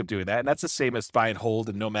at risk of doing that. And that's the same as buy and hold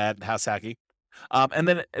and nomad and house hacking. And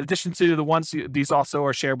then in addition to the ones, these also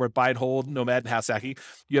are shared with buy and hold, nomad, and house hacking.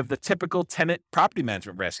 You have the typical tenant property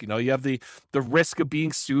management risk. You have the risk of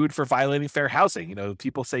being sued for violating fair housing.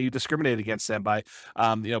 People say you discriminate against them by,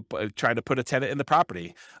 trying to put a tenant in the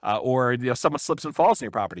property, or someone slips and falls in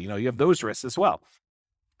your property. You have those risks as well.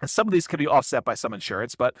 And some of these can be offset by some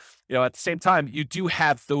insurance, but at the same time, you do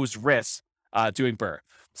have those risks doing BRRRR.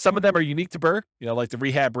 Some of them are unique to BRRRR, like the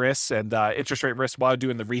rehab risks and interest rate risks while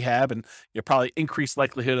doing the rehab, and probably increased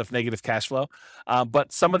likelihood of negative cash flow.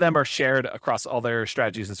 But some of them are shared across all their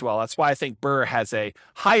strategies as well. That's why I think BRRRR has a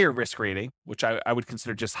higher risk rating, which I would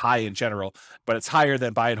consider just high in general, but it's higher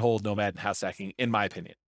than buy and hold, nomad, and house hacking, in my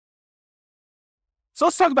opinion. So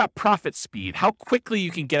let's talk about profit speed, how quickly you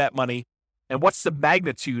can get at money, and what's the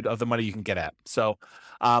magnitude of the money you can get at. So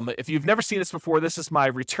if you've never seen this before, this is my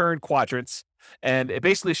return quadrants. And it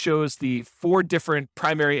basically shows the 4 different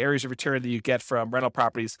primary areas of return that you get from rental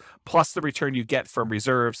properties, plus the return you get from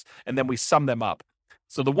reserves, and then we sum them up.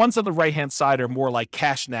 So the ones on the right-hand side are more like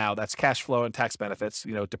cash now. That's cash flow and tax benefits,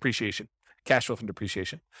 depreciation, cash flow from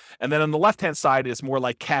depreciation. And then on the left-hand side is more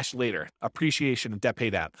like cash later, appreciation and debt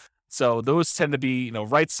pay down. So those tend to be,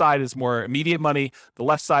 right side is more immediate money. The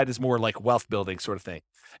left side is more like wealth building sort of thing.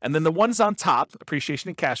 And then the ones on top, appreciation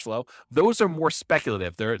and cash flow, those are more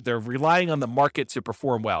speculative. They're relying on the market to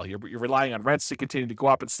perform well. You're relying on rents to continue to go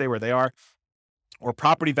up and stay where they are, or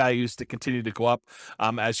property values to continue to go up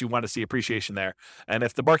as you want to see appreciation there. And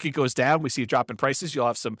if the market goes down, we see a drop in prices, you'll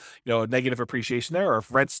have some negative appreciation there. Or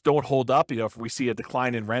if rents don't hold up, if we see a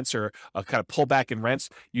decline in rents or a kind of pullback in rents,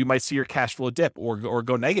 you might see your cash flow dip or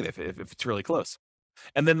go negative if it's really close.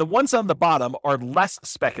 And then the ones on the bottom are less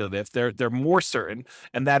speculative. They're more certain,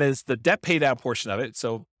 and that is the debt pay down portion of it.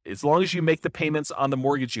 So as long as you make the payments on the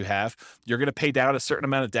mortgage you have, you're going to pay down a certain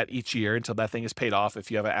amount of debt each year until that thing is paid off if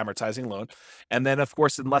you have an amortizing loan. And then, of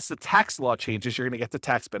course, unless the tax law changes, you're going to get the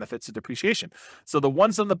tax benefits of depreciation. So the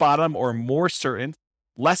ones on the bottom are more certain,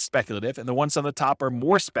 less speculative, and the ones on the top are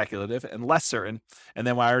more speculative and less certain. And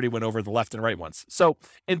then I already went over the left and right ones. So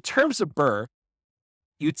in terms of BRRRR,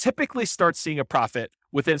 you typically start seeing a profit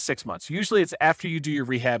within 6 months. Usually it's after you do your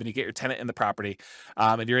rehab and you get your tenant in the property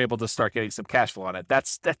and you're able to start getting some cash flow on it. That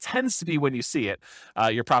tends to be when you see it,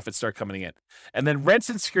 your profits start coming in. And then rents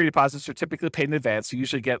and security deposits are typically paid in advance. You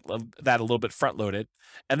usually get that a little bit front loaded.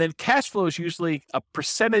 And then cash flow is usually a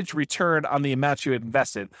percentage return on the amount you had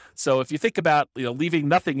invested. So if you think about, leaving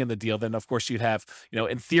nothing in the deal, then of course you'd have,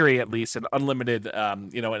 in theory at least, an unlimited,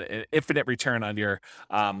 an infinite return on your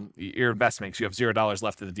investments. You have $0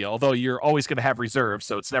 left in the deal, although you're always going to have reserves.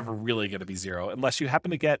 So it's never really going to be zero unless you happen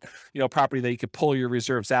to get, property that you could pull your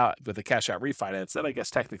reserves out with a cash out refinance. Then I guess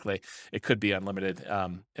technically it could be unlimited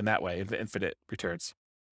in that way, infinite returns.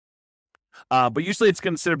 But usually it's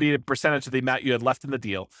considered to be a percentage of the amount you had left in the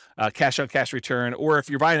deal, cash on cash return, or if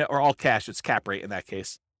you're buying it or all cash, it's cap rate in that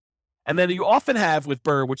case. And then you often have with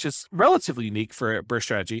BRRRR, which is relatively unique for a BRRRR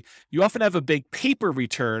strategy, you often have a big paper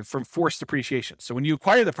return from forced appreciation. So when you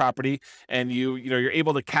acquire the property and you're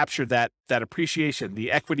able to capture that appreciation,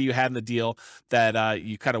 the equity you had in the deal that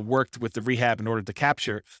you kind of worked with the rehab in order to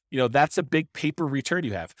capture, that's a big paper return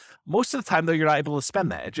you have. Most of the time though, you're not able to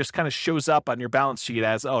spend that. It just kind of shows up on your balance sheet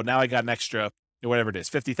as, oh, now I got an extra, whatever it is,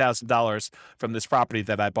 $50,000 from this property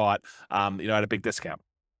that I bought, at a big discount.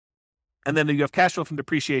 And then you have cash flow from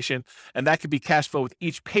depreciation, and that could be cash flow with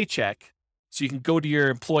each paycheck. So you can go to your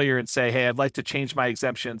employer and say, hey, I'd like to change my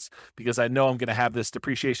exemptions because I know I'm going to have this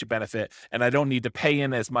depreciation benefit and I don't need to pay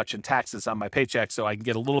in as much in taxes on my paycheck. So I can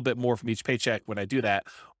get a little bit more from each paycheck when I do that.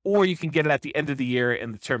 or you can get it at the end of the year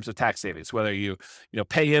in the terms of tax savings, whether you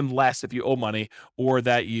pay in less if you owe money, or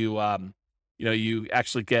that you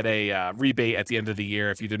actually get a rebate at the end of the year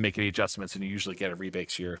if you didn't make any adjustments, and you usually get a rebate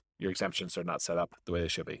because your exemptions are not set up the way they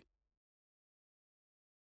should be.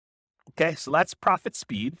 Okay, so that's profit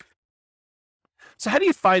speed. So how do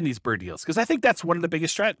you find these BRRRR deals? Because I think that's one of the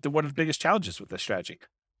biggest challenges with this strategy.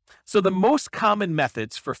 So the most common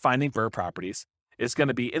methods for finding BRRRR properties is going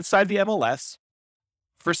to be inside the MLS,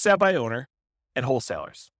 for sale by owner, and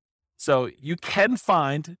wholesalers. So you can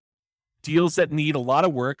find deals that need a lot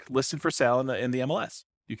of work listed for sale in the MLS.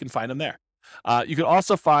 You can find them there. You can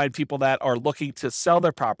also find people that are looking to sell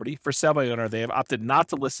their property for sale by owner. They have opted not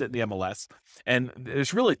to list it in the MLS. And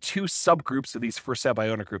there's really two subgroups of these for sale by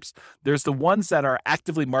owner groups. There's the ones that are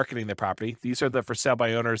actively marketing their property. These are the for sale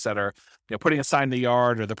by owners that are putting a sign in the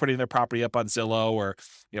yard, or they're putting their property up on Zillow or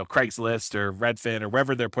Craigslist or Redfin or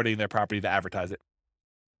wherever they're putting their property to advertise it.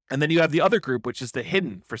 And then you have the other group, which is the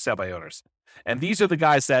hidden for sale by owners. And these are the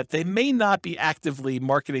guys that they may not be actively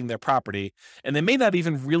marketing their property, and they may not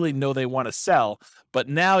even really know they want to sell, but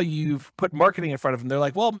now you've put marketing in front of them. They're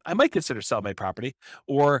like, well, I might consider selling my property.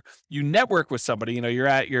 Or you network with somebody, you're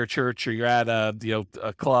at your church, or you're at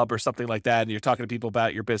a club or something like that, and you're talking to people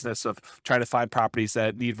about your business of trying to find properties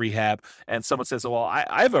that need rehab. And someone says, well,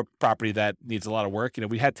 I have a property that needs a lot of work.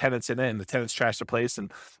 We had tenants in it, and the tenants trashed the place,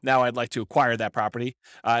 and now I'd like to acquire that property.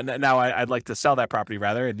 Now I'd like to sell that property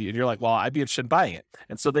rather. And you're like, well, I'd be interested in buying it.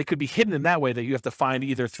 And so they could be hidden in that way, that you have to find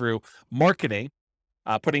either through marketing,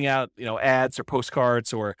 putting out, ads or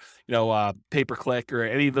postcards, or, pay-per-click, or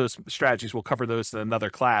any of those strategies. We'll cover those in another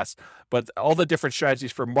class, but all the different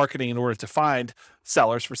strategies for marketing in order to find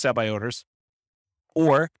sellers for sale by owners,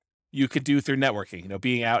 or you could do through networking,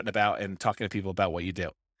 being out and about and talking to people about what you do.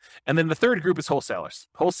 And then the third group is wholesalers.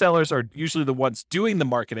 Wholesalers are usually the ones doing the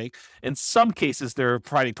marketing. In some cases, they're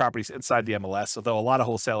providing properties inside the MLS, although a lot of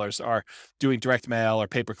wholesalers are doing direct mail or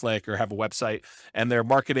pay-per-click or have a website, and they're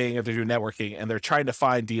marketing, or they're doing networking, and they're trying to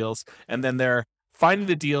find deals, and then they're finding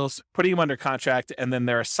the deals, putting them under contract, and then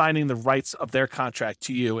they're assigning the rights of their contract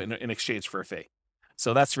to you in exchange for a fee.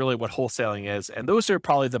 So that's really what wholesaling is. And those are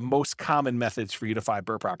probably the most common methods for you to find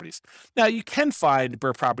BRRRR properties. Now, you can find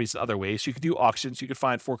BRRRR properties in other ways. You could do auctions. You could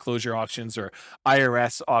find foreclosure auctions, or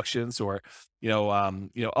IRS auctions, or,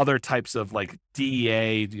 other types of like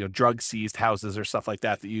DEA, drug seized houses or stuff like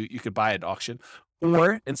that you could buy at auction.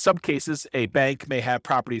 Or in some cases, a bank may have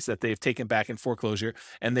properties that they've taken back in foreclosure,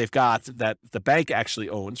 and they've got that the bank actually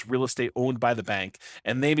owns, real estate owned by the bank,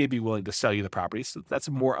 and they may be willing to sell you the property. So that's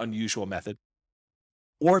a more unusual method.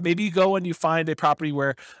 Or maybe you go and you find a property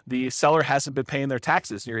where the seller hasn't been paying their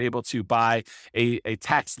taxes, and you're able to buy a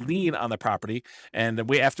tax lien on the property. And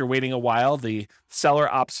after waiting a while, the seller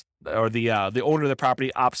opts, or the owner of the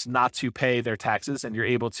property opts not to pay their taxes, and you're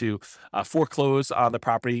able to foreclose on the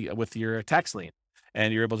property with your tax lien,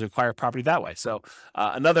 and you're able to acquire property that way. So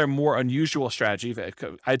another more unusual strategy,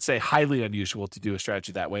 I'd say highly unusual to do a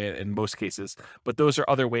strategy that way in most cases, but those are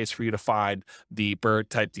other ways for you to find the BRRRR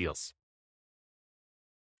type deals.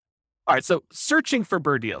 All right, so searching for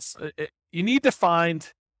BRRRR deals, you need to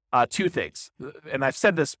find two things. And I've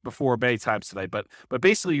said this before many times today, but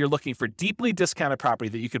basically you're looking for deeply discounted property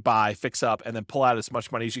that you could buy, fix up, and then pull out as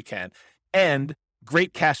much money as you can, and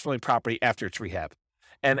great cash flowing property after it's rehab.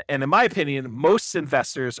 And in my opinion, most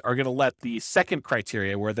investors are going to let the second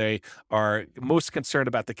criteria, where they are most concerned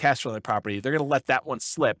about the cash flowing property, they're going to let that one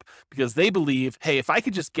slip, because they believe, hey, if I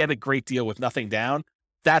could just get a great deal with nothing down,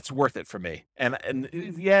 that's worth it for me. And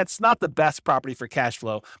yeah, it's not the best property for cash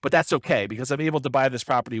flow, but that's okay, because I'm able to buy this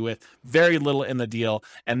property with very little in the deal,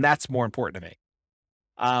 and that's more important to me.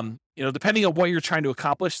 Depending on what you're trying to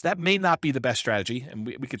accomplish, that may not be the best strategy, and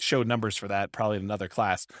we could show numbers for that probably in another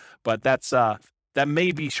class, but that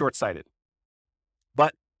may be short-sighted.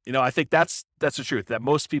 But I think that's the truth, that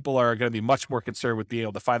most people are going to be much more concerned with being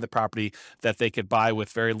able to find the property that they could buy with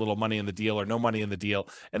very little money in the deal, or no money in the deal,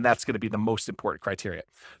 and that's going to be the most important criteria.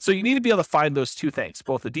 So you need to be able to find those two things,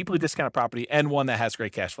 both a deeply discounted property and one that has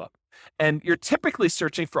great cash flow. And you're typically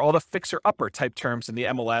searching for all the fixer-upper type terms in the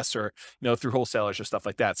MLS, or through wholesalers or stuff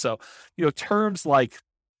like that. So terms like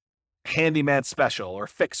handyman special, or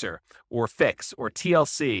fixer, or fix, or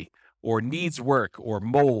TLC, or needs work, or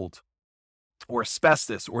mold, or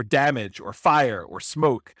asbestos, or damage, or fire, or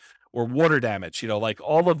smoke, or water damage, like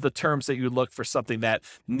all of the terms that you look for something that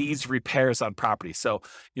needs repairs on property. So,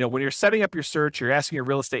 when you're setting up your search, you're asking your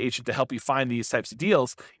real estate agent to help you find these types of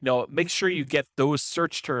deals, make sure you get those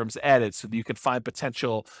search terms added so that you can find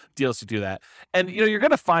potential deals to do that. And, you're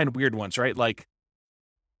going to find weird ones, right? Like,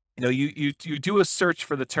 you do a search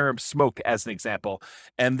for the term smoke as an example,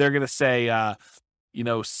 and they're going to say,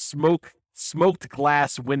 smoked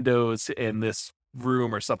glass windows in this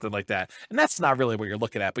room or something like that. And that's not really what you're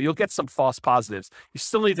looking at, but you'll get some false positives. You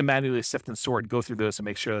still need to manually sift and sort and go through those and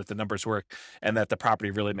make sure that the numbers work and that the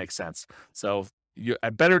property really makes sense. So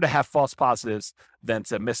better to have false positives than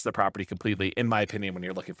to miss the property completely, in my opinion, when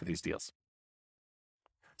you're looking for these deals.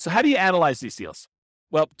 So how do you analyze these deals?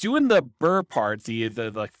 Well, doing the BRRRR part, the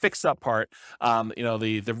like fix up part,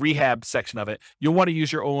 the rehab section of it, you'll want to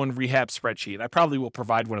use your own rehab spreadsheet. I probably will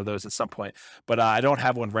provide one of those at some point, but I don't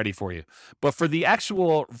have one ready for you. But for the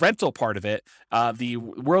actual rental part of it, the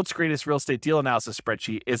world's greatest real estate deal analysis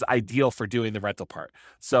spreadsheet is ideal for doing the rental part.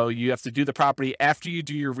 So you have to do the property after you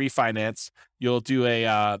do your refinance. You'll do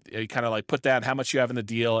a kind of like put down how much you have in the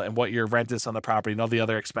deal and what your rent is on the property and all the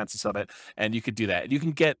other expenses of it, and you could do that. You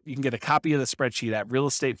can get a copy of the spreadsheet at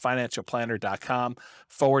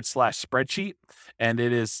realestatefinancialplanner.com/spreadsheet, and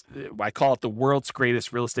it is, I call it the world's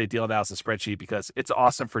greatest real estate deal analysis spreadsheet because it's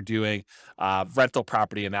awesome for doing rental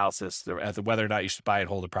property analysis as to whether or not you should buy and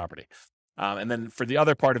hold a property. And then for the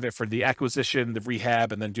other part of it, for the acquisition, the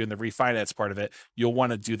rehab, and then doing the refinance part of it, you'll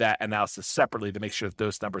want to do that analysis separately to make sure that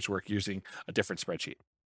those numbers work using a different spreadsheet.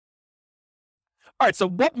 All right, so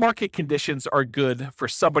what market conditions are good for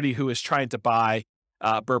somebody who is trying to buy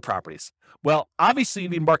BRRRR properties? Well, obviously you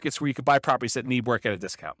need markets where you can buy properties that need work at a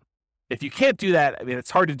discount. If you can't do that, I mean, it's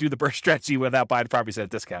hard to do the BRRRR strategy without buying properties at a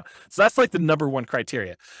discount. So that's like the number one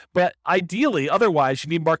criteria. But ideally, otherwise, you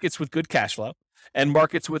need markets with good cash flow and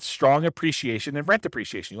markets with strong appreciation and rent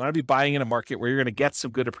appreciation. You want to be buying in a market where you're going to get some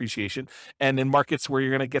good appreciation and in markets where you're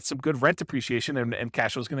going to get some good rent appreciation and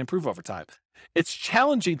cash flow is going to improve over time. It's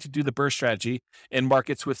challenging to do the BRRRR strategy in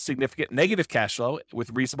markets with significant negative cash flow with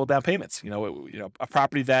reasonable down payments. A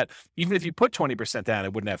property that even if you put 20% down,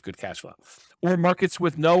 it wouldn't have good cash flow. Or markets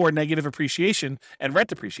with no or negative appreciation and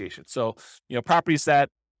rent appreciation. So, properties that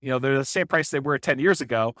they're the same price they were 10 years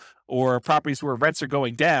ago, or properties where rents are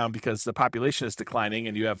going down because the population is declining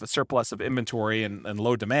and you have a surplus of inventory and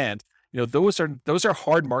low demand. Those are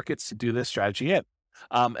hard markets to do this strategy in.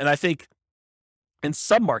 And I think in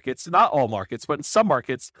some markets, not all markets, but in some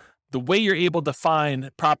markets, the way you're able to find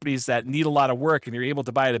properties that need a lot of work and you're able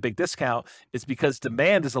to buy at a big discount is because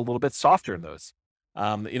demand is a little bit softer in those.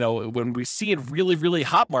 When we see in really, really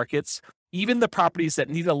hot markets, even the properties that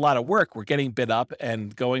need a lot of work were getting bid up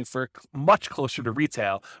and going for much closer to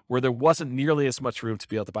retail, where there wasn't nearly as much room to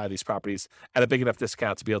be able to buy these properties at a big enough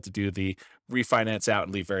discount to be able to do the refinance out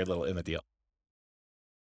and leave very little in the deal.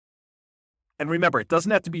 And remember, it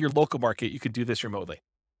doesn't have to be your local market. You could do this remotely,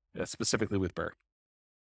 specifically with BRRRR.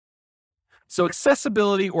 So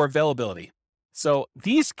accessibility or availability. So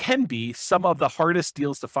these can be some of the hardest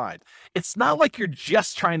deals to find. It's not like you're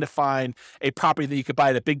just trying to find a property that you could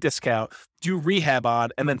buy at a big discount, do rehab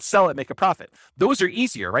on, and then sell it, make a profit. Those are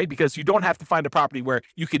easier, right? Because you don't have to find a property where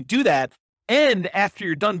you can do that. And after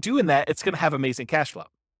you're done doing that, it's going to have amazing cash flow.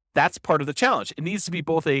 That's part of the challenge. It needs to be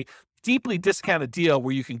both a deeply discounted deal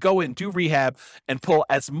where you can go in, do rehab, and pull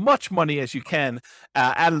as much money as you can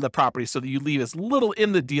out of the property so that you leave as little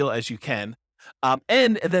in the deal as you can.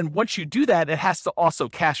 And then once you do that, it has to also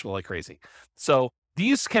cash flow like crazy. So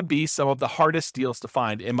these can be some of the hardest deals to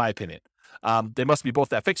find, in my opinion. They must be both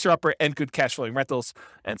that fixer-upper and good cash flowing rentals.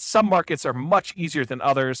 And some markets are much easier than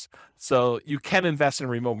others. So you can invest in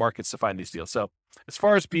remote markets to find these deals. So as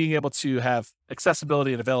far as being able to have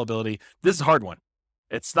accessibility and availability, this is a hard one.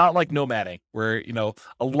 It's not like nomading where,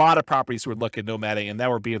 a lot of properties would look at nomading and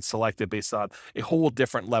now we're being selected based on a whole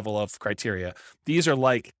different level of criteria. These are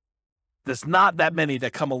like, there's not that many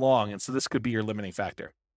that come along, and so this could be your limiting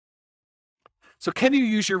factor. So can you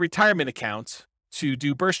use your retirement account to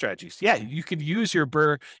do BRRRR strategies? Yeah, you could use your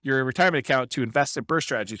retirement account to invest in BRRRR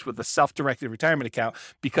strategies with a self-directed retirement account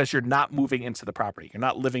because you're not moving into the property. You're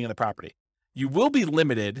not living in the property. You will be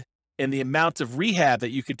limited in the amount of rehab that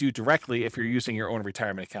you could do directly if you're using your own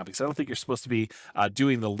retirement account, because I don't think you're supposed to be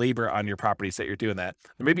doing the labor on your properties that you're doing that.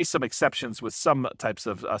 There may be some exceptions with some types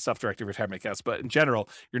of self-directed retirement accounts, but in general,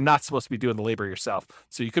 you're not supposed to be doing the labor yourself.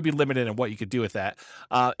 So you could be limited in what you could do with that.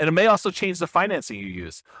 And it may also change the financing you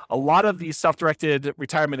use. A lot of these self-directed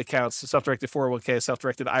retirement accounts, self-directed 401k,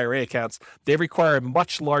 self-directed IRA accounts, they require a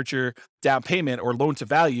much larger down payment or loan to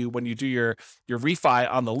value when you do your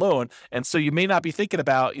refi on the loan. And so you may not be thinking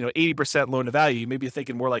about, 80% loan to value. You may be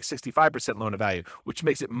thinking more like 65% loan to value, which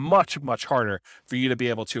makes it much, much harder for you to be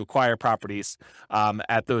able to acquire properties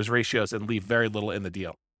at those ratios and leave very little in the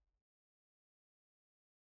deal.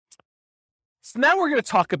 So now we're going to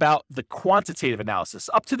talk about the quantitative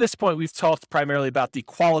analysis. Up to this point, we've talked primarily about the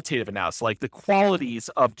qualitative analysis, like the qualities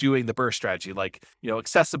of doing the BRRRR strategy, like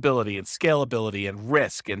accessibility and scalability and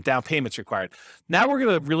risk and down payments required. Now we're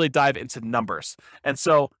going to really dive into numbers. And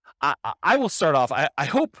so I will start off. I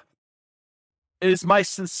hope it is my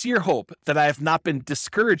sincere hope that I have not been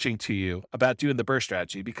discouraging to you about doing the BRRRR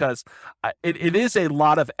strategy, because it is a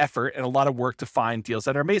lot of effort and a lot of work to find deals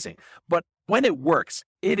that are amazing. But when it works,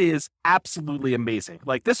 it is absolutely amazing.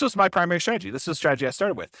 Like, this was my primary strategy. This is the strategy I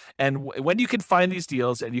started with. And when you can find these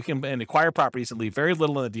deals and you can acquire properties and leave very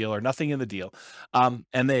little in the deal or nothing in the deal,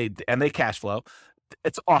 and they cash flow,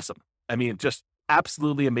 it's awesome. I mean, just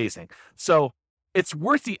absolutely amazing. So it's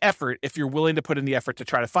worth the effort if you're willing to put in the effort to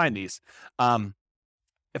try to find these.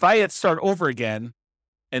 If I had start over again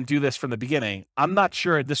and do this from the beginning, I'm not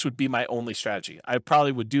sure this would be my only strategy. I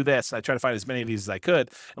probably would do this. I try to find as many of these as I could,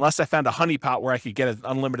 unless I found a honeypot where I could get an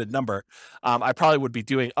unlimited number. I probably would be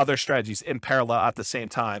doing other strategies in parallel at the same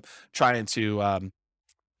time, trying to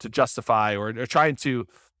justify or trying to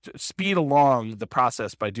speed along the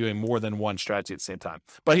process by doing more than one strategy at the same time.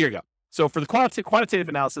 But here you go. So for the quantitative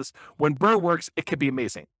analysis, when BRRRR works, it can be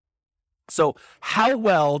amazing. So how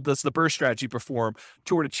well does the BRRRR strategy perform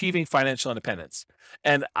toward achieving financial independence?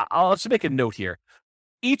 And I'll just make a note here.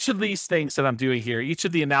 Each of these things that I'm doing here, each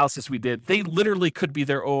of the analysis we did, they literally could be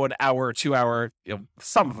their own hour or 2 hour,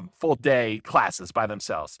 some of them full day classes by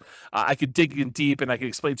themselves. I could dig in deep and I could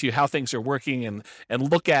explain to you how things are working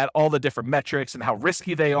and look at all the different metrics and how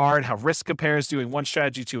risky they are and how risk compares doing one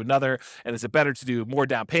strategy to another. And is it better to do more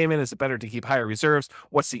down payment? Is it better to keep higher reserves?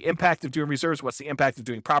 What's the impact of doing reserves? What's the impact of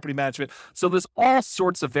doing property management? So there's all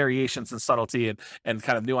sorts of variations and subtlety and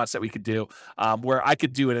kind of nuance that we could do, where I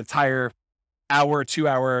could do an entire hour, 2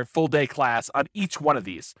 hour, full day class on each one of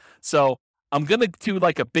these. So I'm going to do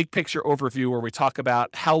like a big picture overview where we talk about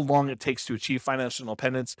how long it takes to achieve financial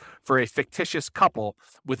independence for a fictitious couple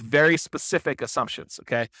with very specific assumptions.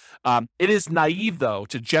 Okay. It is naive, though,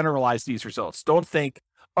 to generalize these results. Don't think,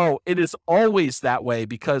 oh, it is always that way,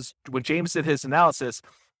 because when James did his analysis,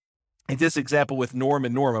 in this example with Norm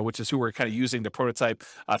and Norma, which is who we're kind of using to prototype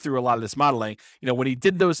through a lot of this modeling, when he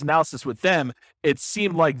did those analysis with them, it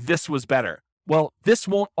seemed like this was better. Well, this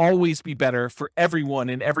won't always be better for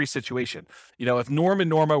everyone in every situation. If Norm and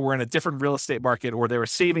Norma were in a different real estate market, or they were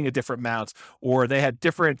saving a different amount, or they had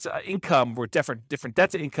different income or different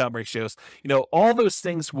debt to income ratios, all those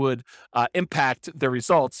things would impact their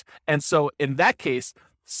results. And so in that case,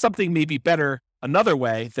 something may be better another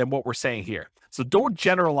way than what we're saying here. So don't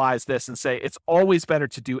generalize this and say it's always better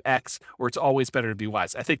to do X or it's always better to be Y.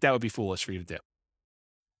 I think that would be foolish for you to do.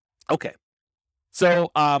 Okay.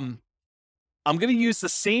 So, I'm going to use the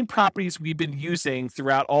same properties we've been using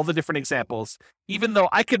throughout all the different examples, even though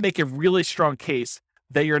I could make a really strong case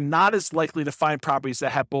that you're not as likely to find properties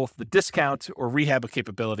that have both the discount or rehab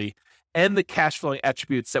capability and the cash flowing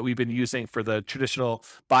attributes that we've been using for the traditional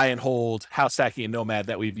buy and hold, house hacking, and nomad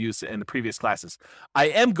that we've used in the previous classes. I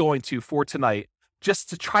am going to, for tonight, just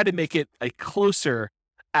to try to make it a closer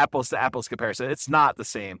apples to apples comparison. It's not the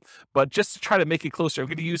same, but just to try to make it closer, I'm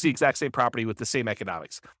going to use the exact same property with the same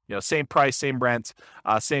economics, same price, same rent,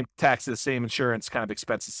 same taxes, same insurance kind of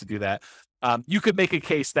expenses to do that. You could make a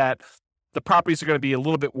case that the properties are going to be a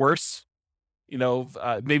little bit worse.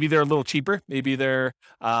 Maybe they're a little cheaper. Maybe they're,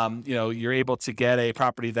 you're able to get a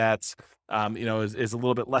property that's, is a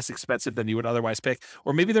little bit less expensive than you would otherwise pick,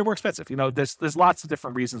 or maybe they're more expensive. There's lots of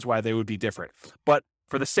different reasons why they would be different, but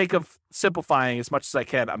for the sake of simplifying as much as I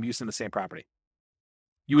can, I'm using the same property.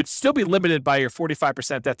 You would still be limited by your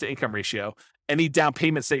 45% debt to income ratio, any down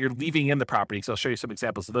payments that you're leaving in the property, so I'll show you some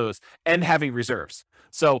examples of those, and having reserves.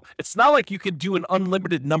 So it's not like you can do an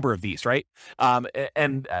unlimited number of these, right?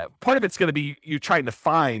 And part of it's going to be you trying to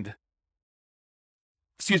find,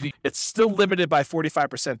 it's still limited by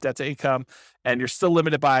 45% debt to income, and you're still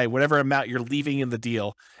limited by whatever amount you're leaving in the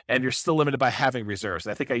deal, and you're still limited by having reserves.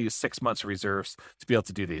 And I think I use 6 months of reserves to be able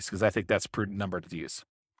to do these, because I think that's a prudent number to use.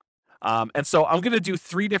 And so I'm going to do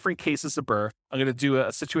 3 different cases of BRRRR. I'm going to do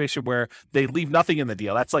a situation where they leave nothing in the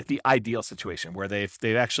deal. That's like the ideal situation where they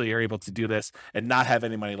actually are able to do this and not have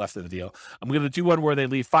any money left in the deal. I'm going to do one where they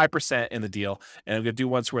leave 5% in the deal, and I'm going to do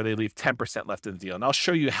ones where they leave 10% left in the deal. And I'll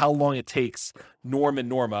show you how long it takes Norm and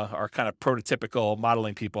Norma, our kind of prototypical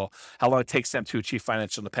modeling people, how long it takes them to achieve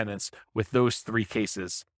financial independence with those 3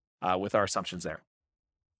 cases with our assumptions there.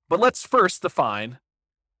 But let's first define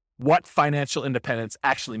what financial independence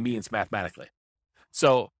actually means mathematically.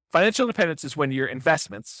 So financial independence is when your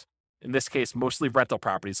investments, in this case, mostly rental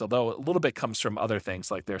properties, although a little bit comes from other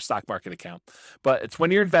things like their stock market account, but it's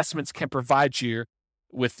when your investments can provide you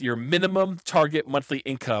with your minimum target monthly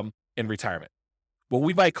income in retirement. What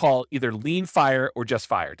we might call either lean fire or just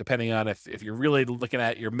fire, depending on if you're really looking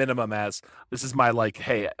at your minimum as this is my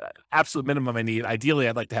hey, absolute minimum I need. Ideally,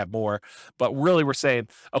 I'd like to have more, but really we're saying,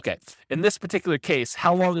 okay, in this particular case,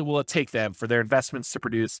 how long will it take them for their investments to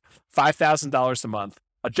produce $5,000 a month,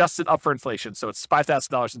 adjusted up for inflation? So it's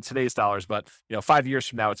 $5,000 in today's dollars, but 5 years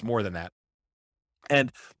from now, it's more than that.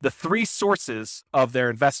 And the three sources of their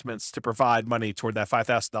investments to provide money toward that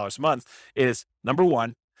 $5,000 a month is number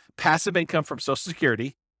one, passive income from Social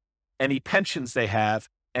Security, any pensions they have,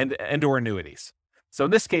 and or annuities. So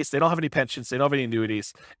in this case, they don't have any pensions, they don't have any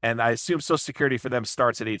annuities, and I assume Social Security for them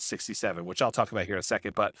starts at age 67, which I'll talk about here in a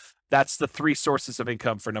second, but that's the three sources of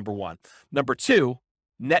income for number one. Number two,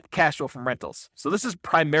 net cash flow from rentals. So this is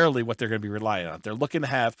primarily what they're going to be relying on. They're looking to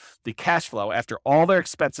have the cash flow after all their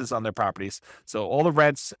expenses on their properties. So all the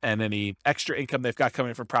rents and any extra income they've got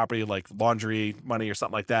coming from property like laundry money or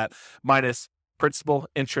something like that, minus principal,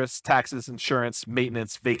 interest, taxes, insurance,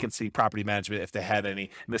 maintenance, vacancy, property management, if they had any.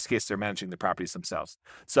 In this case, they're managing the properties themselves.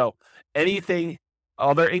 So anything,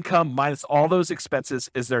 all their income minus all those expenses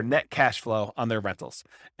is their net cash flow on their rentals.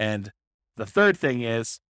 And the third thing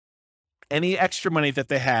is any extra money that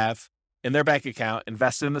they have in their bank account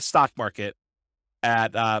invested in the stock market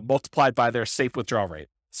at multiplied by their safe withdrawal rate.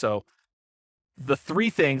 So the three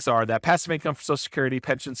things are that passive income from Social Security,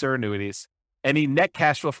 pensions, or annuities, any net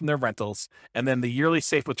cash flow from their rentals, and then the yearly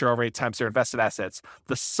safe withdrawal rate times their invested assets.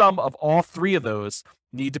 The sum of all three of those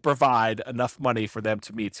need to provide enough money for them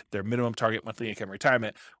to meet their minimum target monthly income in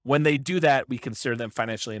retirement. When they do that, we consider them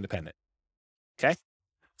financially independent. Okay?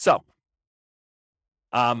 So,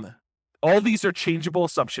 all these are changeable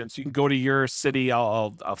assumptions. You can go to your city.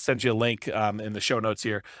 I'll send you a link in the show notes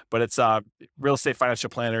here, but it's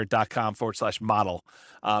realestatefinancialplanner.com/model.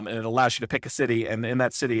 And it allows you to pick a city. And in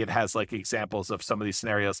that city, it has examples of some of these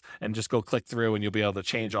scenarios, and just go click through and you'll be able to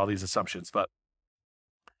change all these assumptions. But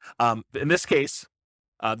in this case,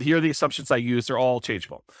 here are the assumptions I use. They're all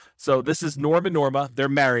changeable. So this is Norm and Norma. They're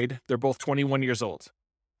married. They're both 21 years old.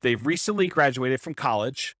 They've recently graduated from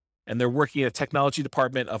college, and they're working in a technology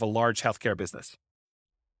department of a large healthcare business.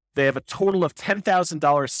 They have a total of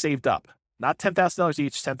 $10,000 saved up, not $10,000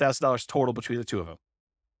 each, $10,000 total between the two of them.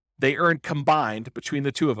 They earn combined between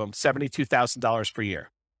the two of them $72,000 per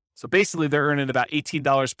year. So basically, they're earning about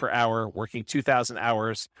 $18 per hour, working 2,000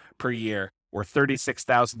 hours per year, or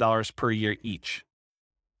 $36,000 per year each.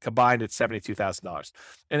 Combined, it's $72,000.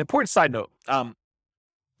 An important side note,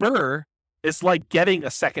 BRRRR is like getting a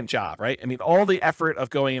second job, right? I mean, all the effort of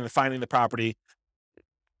going in and finding the property,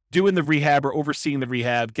 doing the rehab or overseeing the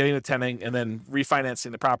rehab, getting the tenant, and then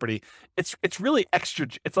refinancing the property, it's really extra.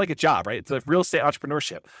 It's like a job, right? It's like real estate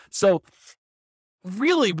entrepreneurship. So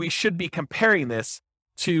really, we should be comparing this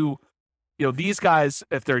to, these guys,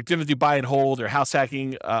 if they're going to do buy and hold or house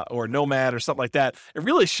hacking or nomad or something like that, it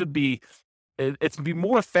really should be, it's be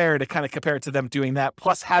more fair to kind of compare it to them doing that,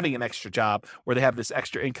 plus having an extra job where they have this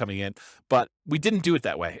extra income in. But we didn't do it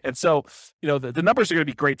that way. And so, the numbers are going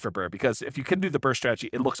to be great for BRRRR, because if you can do the BRRRR strategy,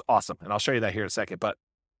 it looks awesome. And I'll show you that here in a second. But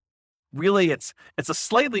really, it's a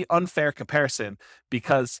slightly unfair comparison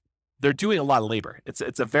because they're doing a lot of labor.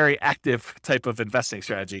 It's a very active type of investing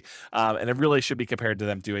strategy. And it really should be compared to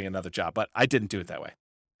them doing another job. But I didn't do it that way.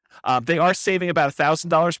 They are saving about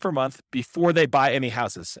 $1,000 per month before they buy any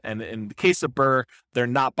houses. And in the case of BRRRR, they're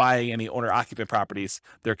not buying any owner-occupant properties.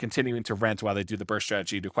 They're continuing to rent while they do the BRRRR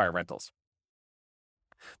strategy to acquire rentals.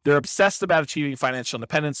 They're obsessed about achieving financial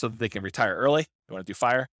independence so that they can retire early. They want to do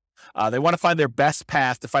FIRE. They want to find their best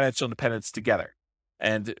path to financial independence together.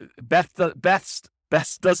 And best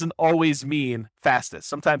doesn't always mean fastest.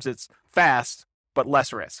 Sometimes it's fast, but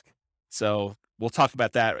less risk. So we'll talk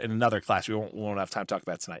about that in another class. We won't have time to talk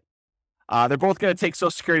about it tonight. They're both going to take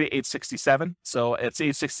Social Security at age 67. So at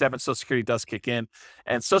age 67, Social Security does kick in.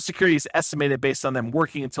 And Social Security is estimated based on them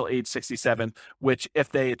working until age 67, which if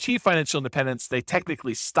they achieve financial independence, they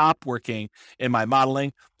technically stop working in my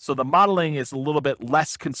modeling. So the modeling is a little bit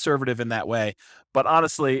less conservative in that way. But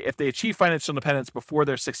honestly, if they achieve financial independence before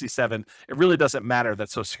they're 67, it really doesn't matter that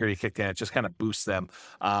Social Security kicked in. It just kind of boosts them.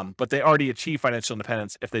 But they already achieved financial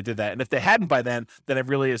independence if they did that. And if they hadn't by then it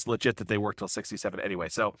really is legit that they worked till 67 anyway.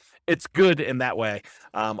 So it's good in that way.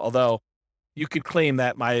 Although you could claim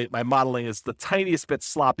that my modeling is the tiniest bit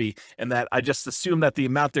sloppy and that I just assume that the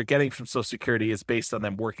amount they're getting from Social Security is based on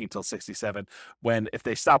them working till 67, when if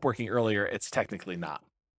they stop working earlier, it's technically not.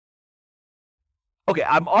 Okay,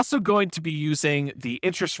 I'm also going to be using the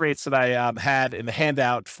interest rates that I had in the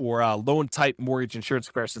handout for loan type mortgage insurance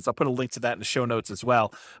comparisons. I'll put a link to that in the show notes as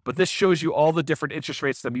well. But this shows you all the different interest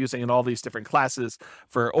rates that I'm using in all these different classes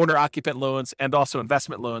for owner occupant loans and also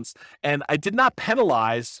investment loans. And I did not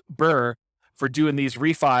penalize BRRRR for doing these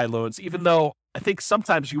refi loans, even though I think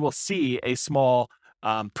sometimes you will see a small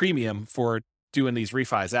premium for doing these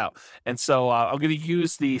refis out. And so I'm going to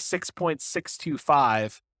use the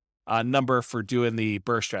 6.625 number for doing the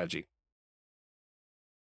BRRRR strategy.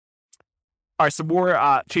 All right, some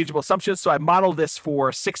more changeable assumptions. So I modeled this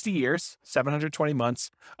for 60 years, 720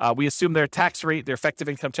 months. We assume their tax rate, their effective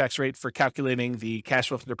income tax rate for calculating the cash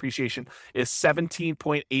flow from depreciation is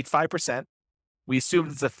 17.85%. We assume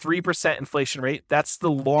it's a 3% inflation rate. That's the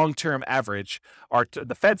long-term average.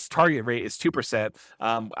 The Fed's target rate is 2%.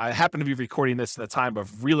 I happen to be recording this in a time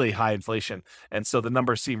of really high inflation, and so the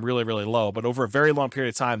numbers seem really, really low. But over a very long period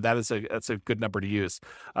of time, that's a good number to use,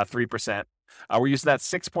 3%. We're using that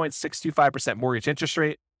 6.625% mortgage interest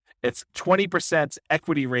rate. It's 20%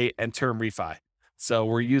 equity rate and term refi. So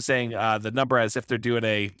we're using the number as if they're doing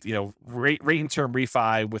a rate and term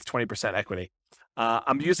refi with 20% equity.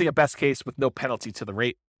 I'm using a best case with no penalty to the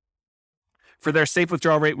rate. For their safe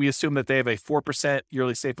withdrawal rate, we assume that they have a 4%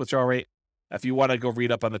 yearly safe withdrawal rate. If you want to go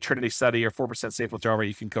read up on the Trinity study or 4% safe withdrawal rate,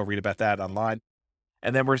 you can go read about that online.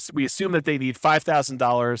 And then we assume that they need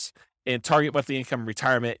 $5,000 in target monthly income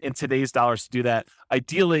retirement in today's dollars to do that.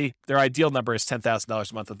 Ideally, their ideal number is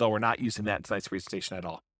 $10,000 a month, although we're not using that in tonight's presentation at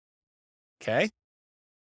all. Okay.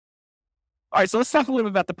 All right, so let's talk a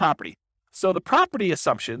little bit about the property. So the property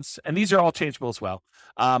assumptions, and these are all changeable as well.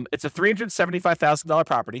 It's a $375,000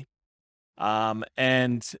 property,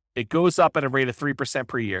 and it goes up at a rate of 3%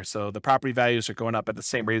 per year. So the property values are going up at the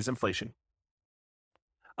same rate as inflation.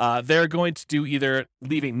 They're going to do either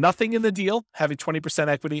leaving nothing in the deal, having 20%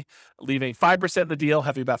 equity, leaving 5% in the deal,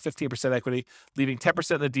 having about 15% equity, leaving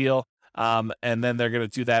 10% in the deal, and then they're going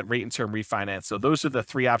to do that rate and term refinance. So those are the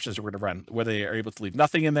three options we're going to run, whether they are able to leave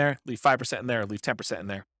nothing in there, leave 5% in there, or leave 10% in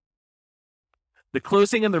there. The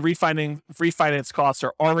closing and the refinance costs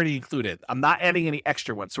are already included. I'm not adding any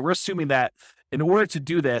extra ones. So we're assuming that in order to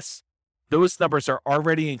do this, those numbers are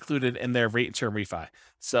already included in their rate and term refi.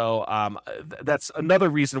 So that's another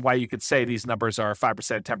reason why you could say these numbers are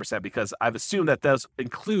 5%, 10%, because I've assumed that those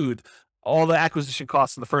include all the acquisition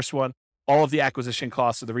costs in the first one, all of the acquisition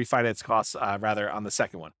costs or the refinance costs, rather, on the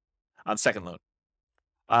second one, on second loan.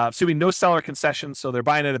 Assuming no seller concessions, so they're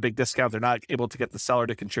buying at a big discount. They're not able to get the seller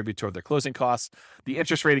to contribute toward their closing costs. The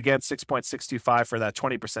interest rate, again, 6.625 for that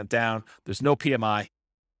 20% down. There's no PMI.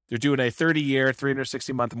 They're doing a 30-year,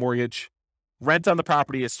 360-month mortgage. Rent on the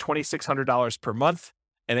property is $2,600 per month,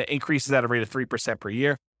 and it increases at a rate of 3% per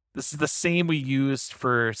year. This is the same we used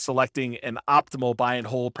for selecting an optimal buy and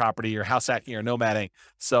hold property or house hacking or nomading.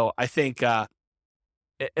 So I think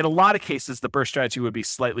in a lot of cases, the BRRRR strategy would be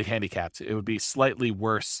slightly handicapped. It would be slightly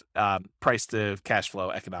worse price to cash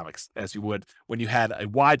flow economics, as you would when you had a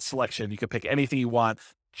wide selection. You could pick anything you want,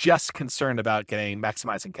 just concerned about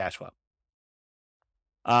maximizing cash flow.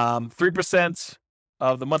 3%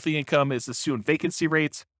 of the monthly income is assumed vacancy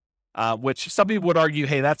rate, which some people would argue,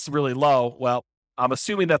 hey, that's really low. Well, I'm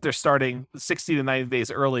assuming that they're starting 60 to 90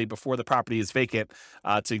 days early before the property is vacant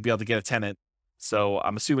to be able to get a tenant. So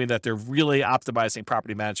I'm assuming that they're really optimizing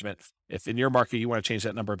property management. If in your market you want to change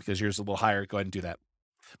that number because yours is a little higher, go ahead and do that.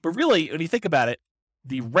 But really, when you think about it,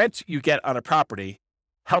 the rent you get on a property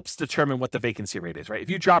helps determine what the vacancy rate is, right? If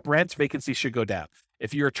you drop rent, vacancy should go down.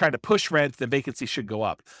 If you're trying to push rent, then vacancy should go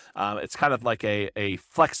up. It's kind of like a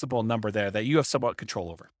flexible number there that you have somewhat control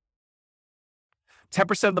over.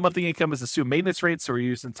 10% of the monthly income is assumed maintenance rate. So we're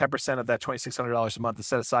using 10% of that $2,600 a month to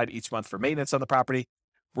set aside each month for maintenance on the property.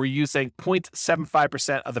 We're using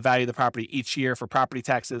 0.75% of the value of the property each year for property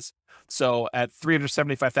taxes. So at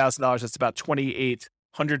 $375,000, that's about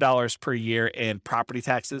 $2,800 per year in property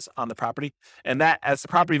taxes on the property. And that, as the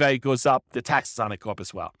property value goes up, the taxes on it go up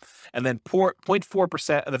as well. And then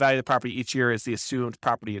 0.4% of the value of the property each year is the assumed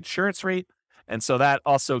property insurance rate. And so that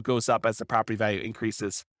also goes up as the property value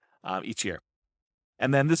increases each year.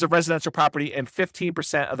 And then this is a residential property, and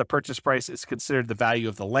 15% of the purchase price is considered the value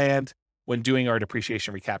of the land when doing our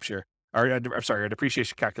depreciation recapture, our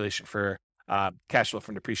depreciation calculation for cash flow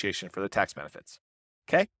from depreciation for the tax benefits.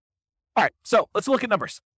 Okay? All right, so let's look at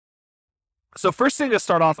numbers. So first thing to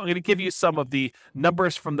start off, I'm going to give you some of the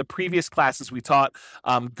numbers from the previous classes we taught.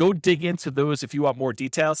 Go dig into those if you want more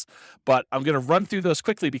details, but I'm going to run through those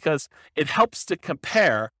quickly because it helps to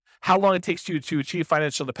compare how long it takes you to achieve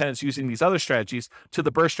financial independence using these other strategies to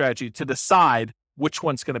the BRRRR strategy to decide which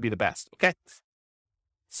one's going to be the best, okay?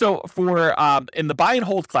 So for in the buy and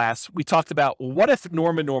hold class, we talked about what if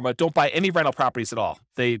Norm and Norma don't buy any rental properties at all?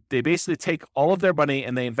 They basically take all of their money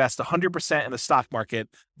and they invest 100% in the stock market.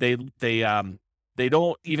 They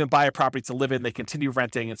don't even buy a property to live in. They continue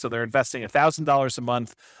renting, and so they're investing $1,000 a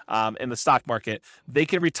month in the stock market. They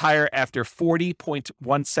can retire after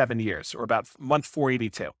 40.17 years, or about month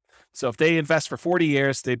 482. So if they invest for 40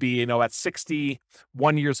 years, they'd be, at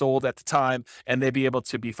 61 years old at the time, and they'd be able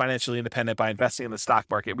to be financially independent by investing in the stock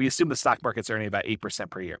market. We assume the stock market's earning about 8%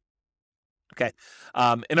 per year. Okay.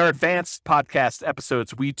 In our advanced podcast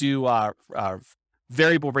episodes, we do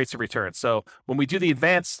variable rates of return. So when we do the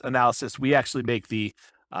advanced analysis, we actually make the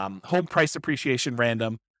home price appreciation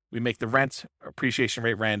random. We make the rent appreciation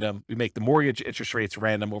rate random. We make the mortgage interest rates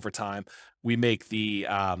random over time. We make the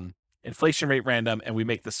inflation rate random, and we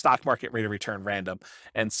make the stock market rate of return random.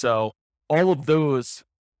 And so all of those,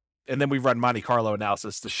 and then we run Monte Carlo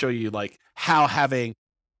analysis to show you like how having,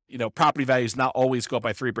 property values not always go up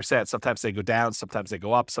by 3%. Sometimes they go down, sometimes they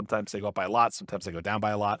go up, sometimes they go up by a lot, sometimes they go down by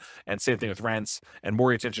a lot. And same thing with rents, and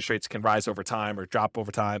mortgage interest rates can rise over time or drop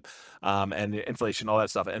over time, and inflation, all that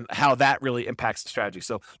stuff, and how that really impacts the strategy.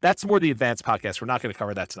 So that's more the advanced podcast. We're not going to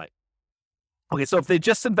cover that tonight. Okay, so if they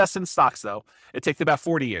just invest in stocks, though, it takes about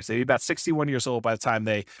 40 years. They'd be about 61 years old by the time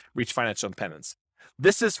they reach financial independence.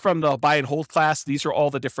 This is from the buy and hold class. These are all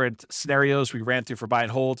the different scenarios we ran through for buy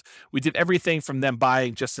and hold. We did everything from them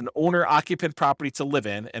buying just an owner-occupant property to live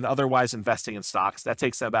in and otherwise investing in stocks. That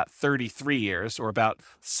takes about 33 years, or about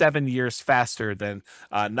 7 years faster than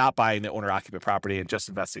not buying the owner-occupant property and just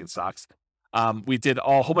investing in stocks. We did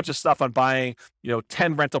a whole bunch of stuff on buying,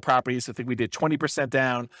 10 rental properties. I think we did 20%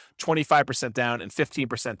 down, 25% down, and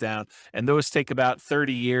 15% down. And those take about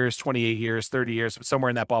 30 years, 28 years, 30 years, somewhere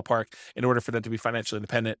in that ballpark, in order for them to be financially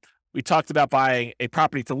independent. We talked about buying a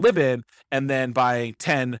property to live in and then buying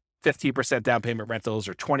 15% down payment rentals,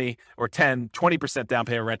 or 20% down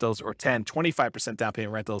payment rentals, or 25% down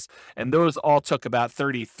payment rentals. And those all took about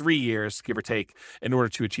 33 years, give or take, in order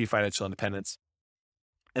to achieve financial independence.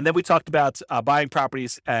 And then we talked about buying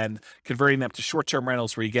properties and converting them to short-term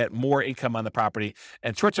rentals where you get more income on the property.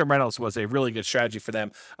 And short-term rentals was a really good strategy for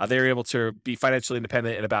them. They were able to be financially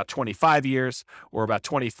independent in about 25 years, or about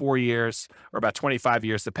 24 years, or about 25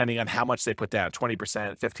 years, depending on how much they put down,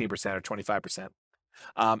 20%, 15%, or 25%.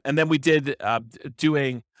 And then we did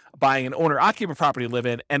buying an owner-occupant property to live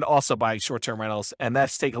in and also buying short-term rentals. And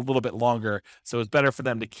that's take a little bit longer. So it's better for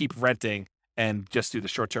them to keep renting and just do the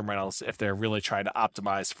short-term rentals if they're really trying to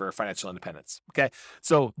optimize for financial independence. Okay,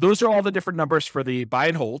 so those are all the different numbers for the buy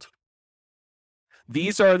and hold.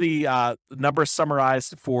 These are the numbers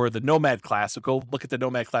summarized for the Nomad class. So go look at the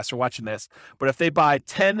Nomad class for watching this. But if they buy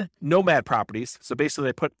 10 Nomad properties, so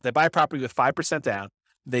basically they buy a property with 5% down,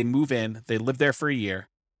 they move in, they live there for a year,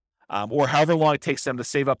 or however long it takes them to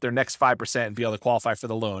save up their next 5% and be able to qualify for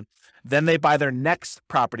the loan. Then they buy their next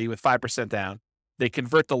property with 5% down. They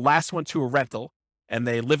convert the last one to a rental, and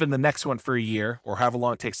they live in the next one for a year, or however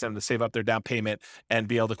long it takes them to save up their down payment and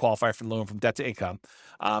be able to qualify for the loan from debt to income.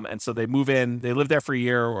 And so they move in, they live there for a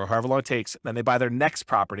year, or however long it takes. Then they buy their next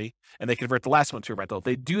property, and they convert the last one to a rental.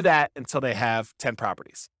 They do that until they have 10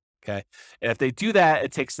 properties. Okay. And if they do that,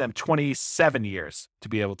 it takes them 27 years to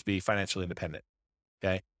be able to be financially independent.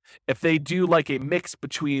 Okay. If they do like a mix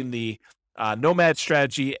between the Nomad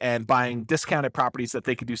strategy and buying discounted properties that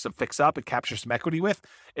they could do some fix up and capture some equity with,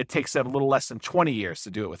 it takes them a little less than 20 years to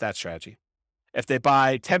do it with that strategy. If they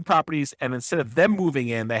buy 10 properties and instead of them moving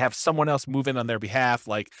in, they have someone else move in on their behalf,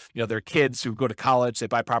 like, their kids who go to college, they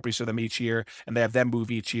buy properties for them each year and they have them move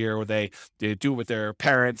each year, or they do it with their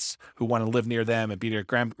parents who want to live near them and be their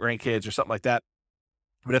grandkids or something like that.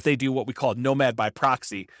 But if they do what we call Nomad by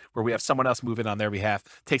proxy, where we have someone else move in on their behalf,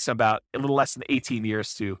 it takes them about a little less than 18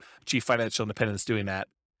 years to achieve financial independence doing that.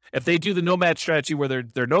 If they do the Nomad strategy where they're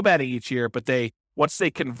nomading each year, but once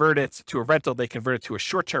they convert it to a rental, they convert it to a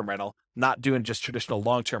short-term rental, not doing just traditional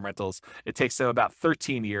long-term rentals, it takes them about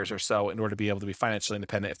 13 years or so in order to be able to be financially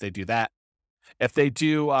independent if they do that. If they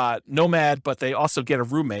do Nomad, but they also get a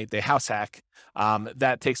roommate, they house hack,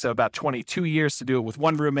 that takes them about 22 years to do it with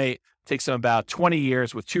one roommate, takes them about 20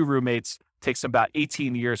 years with two roommates, takes them about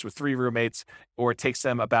 18 years with three roommates, or it takes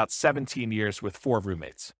them about 17 years with four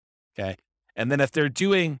roommates. Okay. And then if they're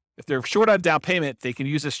short on down payment, they can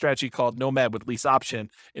use a strategy called Nomad with lease option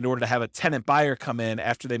in order to have a tenant buyer come in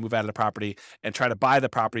after they move out of the property and try to buy the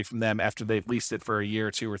property from them after they've leased it for a year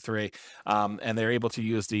or two or three. And they're able to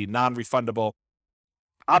use the non-refundable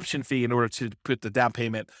option fee in order to put the down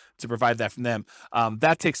payment to provide that from them.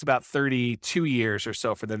 That takes about 32 years or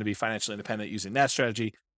so for them to be financially independent using that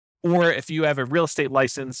strategy. Or if you have a real estate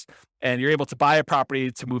license and you're able to buy a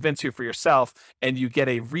property to move into for yourself and you get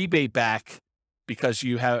a rebate back because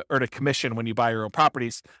you have earned a commission when you buy your own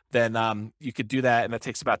properties, then you could do that. And that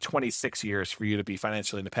takes about 26 years for you to be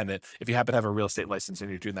financially independent if you happen to have a real estate license and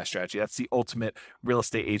you're doing that strategy. That's the ultimate real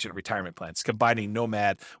estate agent retirement plan. It's combining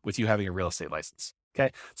Nomad with you having a real estate license.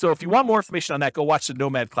 Okay. So if you want more information on that, go watch the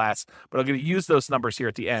Nomad class, but I'm going to use those numbers here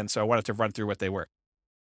at the end. So I wanted to run through what they were.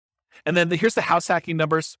 And then here's the house hacking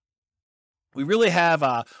numbers. We really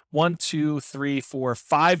have 1, 2, 3, 4,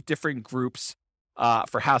 5 different groups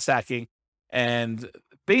for house hacking. And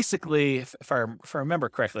basically, if I remember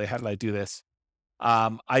correctly, how did I do this?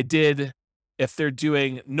 I did, if they're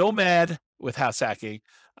doing Nomad with house hacking,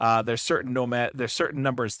 there's certain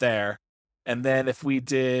numbers there. And then if we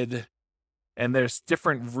did, and there's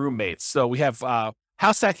different roommates. So we have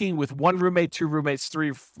house hacking with 1 roommate, 2 roommates,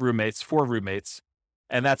 3 roommates, 4 roommates.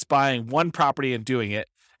 And that's buying one property and doing it.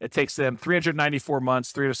 It takes them 394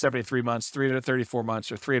 months, 373 months, 334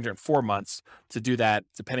 months, or 304 months to do that,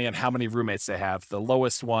 depending on how many roommates they have. The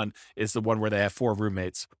lowest one is the one where they have 4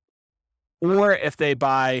 roommates. Or if they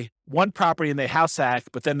buy one property and they house hack,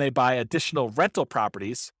 but then they buy additional rental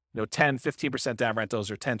properties, 10, 15% down rentals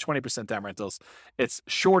or 10, 20% down rentals, it's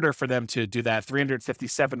shorter for them to do that,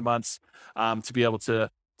 357 months to be able to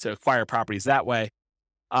acquire properties that way.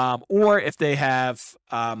 Or if they have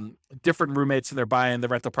different roommates and they're buying the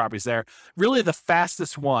rental properties there, really the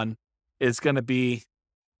fastest one is going to be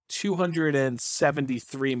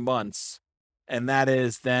 273 months. And that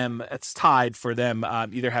is them, it's tied for them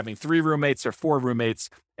either having 3 roommates or 4 roommates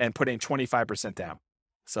and putting 25% down.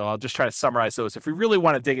 So I'll just try to summarize those. If you really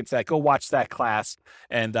want to dig into that, go watch that class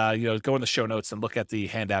and go in the show notes and look at the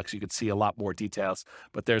handouts. You can see a lot more details,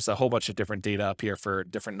 but there's a whole bunch of different data up here for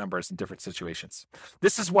different numbers and different situations.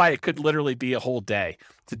 This is why it could literally be a whole day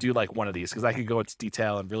to do like one of these, because I could go into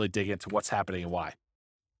detail and really dig into what's happening and why.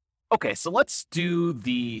 Okay, so let's do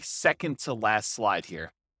the second to last slide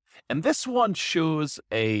here. And this one shows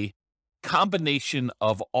a combination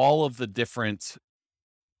of all of the different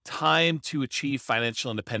time to achieve financial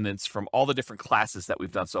independence from all the different classes that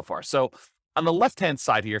we've done so far. So on the left-hand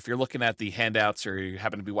side here, if you're looking at the handouts or you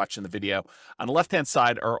happen to be watching the video, on the left-hand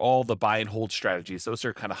side are all the buy and hold strategies. Those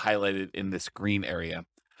are kind of highlighted in this green area.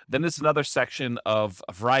 Then there's another section of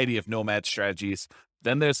a variety of Nomad strategies.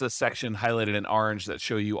 Then there's a section highlighted in orange that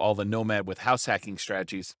show you all the Nomad with house hacking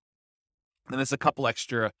strategies. Then there's a couple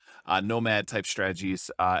extra Nomad type strategies.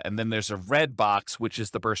 And then there's a red box, which is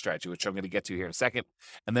the BRRRR strategy, which I'm going to get to here in a second.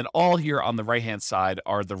 And then all here on the right-hand side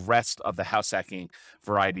are the rest of the house hacking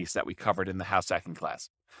varieties that we covered in the house hacking class.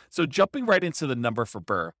 So jumping right into the number for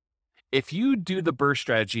BRRRR, if you do the BRRRR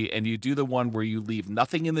strategy and you do the one where you leave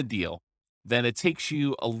nothing in the deal, then it takes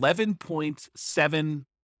you 11.7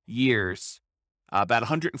 years, about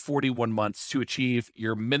 141 months to achieve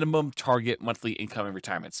your minimum target monthly income in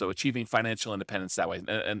retirement. So achieving financial independence that way.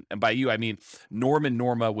 And by you, I mean Norm and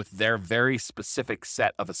Norma with their very specific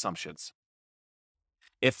set of assumptions.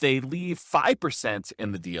 If they leave 5%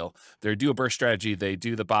 in the deal, they do a BRRRR strategy, they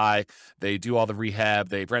do the buy, they do all the rehab,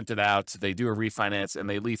 they rent it out, they do a refinance, and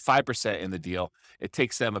they leave 5% in the deal, it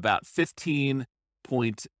takes them about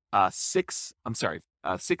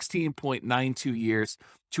 16.92 years,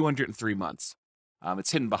 203 months.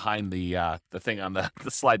 It's hidden behind the thing on the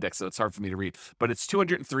slide deck, so it's hard for me to read. But it's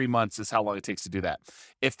 203 months is how long it takes to do that.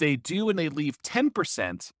 If they do and they leave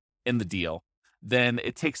 10% in the deal, then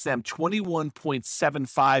it takes them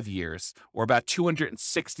 21.75 years, or about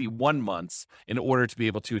 261 months, in order to be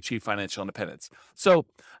able to achieve financial independence. So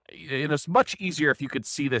it's much easier if you could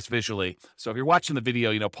see this visually. So if you're watching the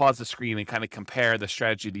video, pause the screen and kind of compare the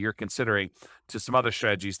strategy that you're considering to some other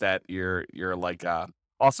strategies that you're like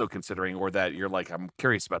also considering, or that you're like, I'm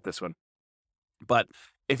curious about this one. But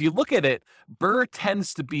if you look at it, BRRRR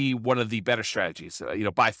tends to be one of the better strategies,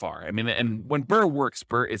 by far. I mean, and when BRRRR works,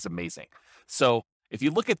 BRRRR is amazing. So if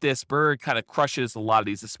you look at this, BRRRR kind of crushes a lot of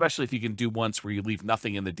these, especially if you can do ones where you leave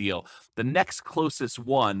nothing in the deal. The next closest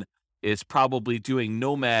one is probably doing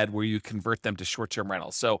Nomad, where you convert them to short-term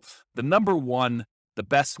rentals. So the number one, the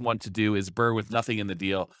best one to do is BRRRR with nothing in the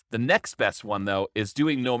deal. The next best one, though, is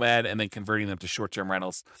doing Nomad and then converting them to short-term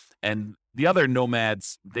rentals. And the other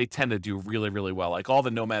Nomads, they tend to do really, really well. Like all the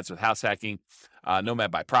Nomads with house hacking, Nomad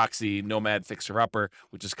by proxy, Nomad fixer-upper,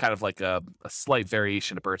 which is kind of like a slight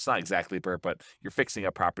variation of BRRRR. It's not exactly BRRRR, but you're fixing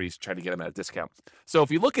up properties, trying to get them at a discount. So if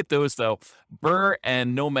you look at those, though, BRRRR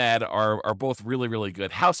and Nomad are both really, really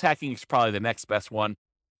good. House hacking is probably the next best one.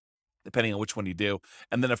 depending on which one you do.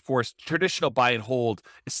 And then, of course, traditional buy and hold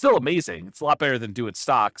is still amazing. It's a lot better than doing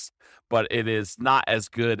stocks, but it is not as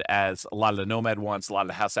good as a lot of the nomad ones, a lot of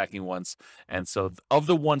the house hacking ones. And so of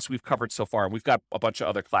the ones we've covered so far, and we've got a bunch of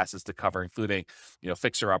other classes to cover, including,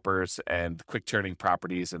 fixer uppers and quick turning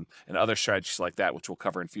properties and other strategies like that, which we'll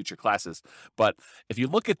cover in future classes. But if you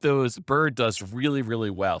look at those, BRRRR does really, really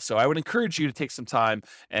well. So I would encourage you to take some time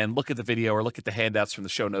and look at the video or look at the handouts from the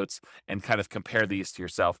show notes and kind of compare these to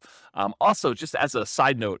yourself. Also, just as a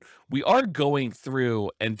side note, we are going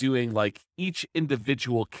through and doing like each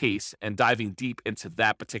individual case and diving deep into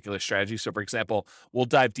that particular strategy. So, for example, we'll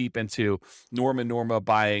dive deep into Norma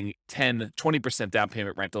buying 10, 20% down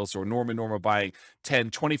payment rentals, or Norma buying 10,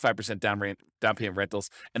 25% down payment rentals.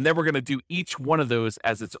 And then we're going to do each one of those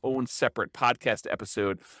as its own separate podcast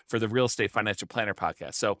episode for the Real Estate Financial Planner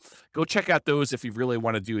podcast. So go check out those if you really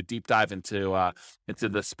want to do a deep dive into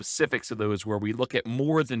the specifics of those, where we look at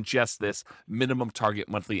more than just this minimum target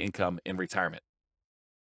monthly income in retirement.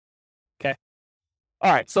 Okay.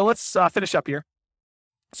 All right. So let's finish up here.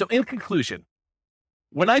 So in conclusion,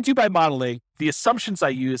 when I do my modeling, the assumptions I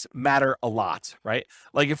use matter a lot, right?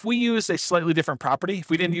 Like if we use a slightly different property, if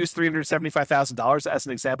we didn't use $375,000 as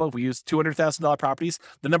an example, if we use $200,000 properties,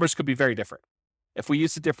 the numbers could be very different. If we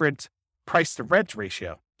use a different price to rent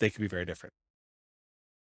ratio, they could be very different.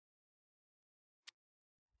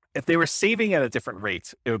 If they were saving at a different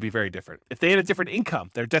rate, it would be very different. If they had a different income,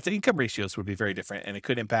 their debt to income ratios would be very different, and it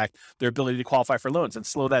could impact their ability to qualify for loans and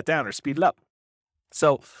slow that down or speed it up.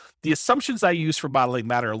 So the assumptions I use for modeling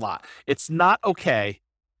matter a lot. It's not okay.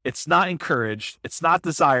 It's not encouraged. It's not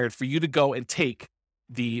desired for you to go and take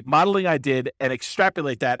the modeling I did and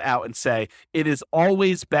extrapolate that out and say, it is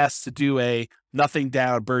always best to do a nothing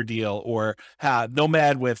down BRRRR deal, or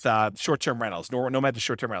nomad with short-term rentals, nomad to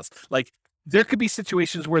short-term rentals. Like, there could be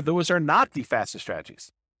situations where those are not the fastest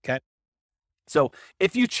strategies. Okay. So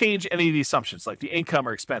if you change any of the assumptions, like the income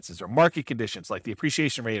or expenses or market conditions, like the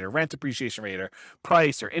appreciation rate or rent appreciation rate or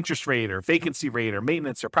price or interest rate or vacancy rate or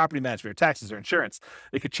maintenance or property management or taxes or insurance,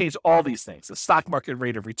 they could change all these things. The stock market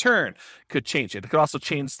rate of return could change it. It could also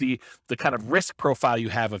change the kind of risk profile you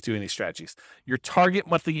have of doing these strategies. Your target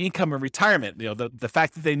monthly income in retirement, the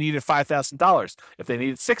fact that they needed $5,000, if they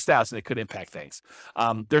needed $6,000, it could impact things.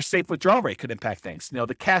 Their safe withdrawal rate could impact things.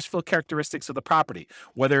 The cash flow characteristics of the property,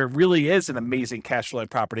 whether it really is an amazing cash flowing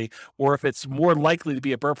property, or if it's more likely to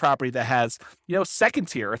be a BRRRR property that has, second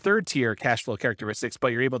tier or third tier cash flow characteristics, but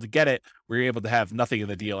you're able to get it where you're able to have nothing in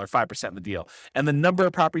the deal or 5% in the deal. And the number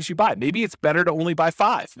of properties you buy. Maybe it's better to only buy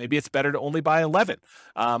 5. Maybe it's better to only buy 11.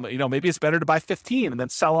 Maybe it's better to buy 15 and then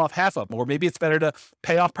sell off half of them, or maybe it's better to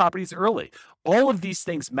pay off properties early. All of these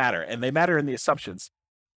things matter, and they matter in the assumptions.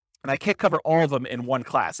 And I can't cover all of them in one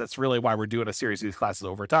class. That's really why we're doing a series of these classes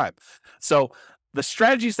over time. So the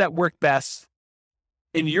strategies that work best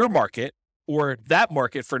in your market or that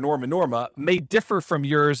market for Norma may differ from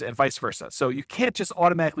yours and vice versa. So you can't just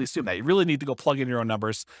automatically assume that. You really need to go plug in your own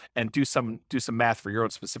numbers and do some math for your own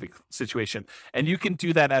specific situation. And you can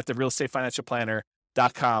do that at the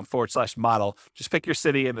realestateFinancialPlanner.com/model. Just pick your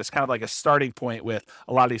city, and it's kind of like a starting point with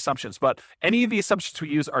a lot of the assumptions. But any of the assumptions we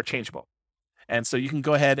use are changeable. And so you can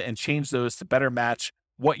go ahead and change those to better match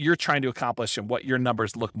what you're trying to accomplish and what your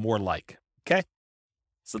numbers look more like. Okay?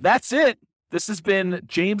 So that's it. This has been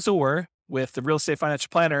James Orr with the Real Estate Financial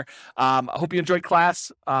Planner. I hope you enjoyed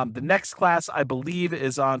class. The next class, I believe,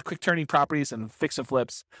 is on quick turning properties and fix and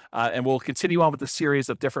flips. And we'll continue on with the series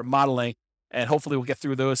of different modeling. And hopefully we'll get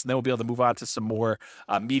through those, and then we'll be able to move on to some more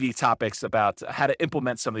meaty topics about how to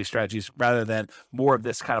implement some of these strategies, rather than more of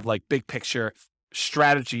this kind of like big picture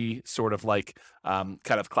strategy sort of like kind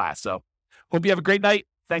of class. So hope you have a great night.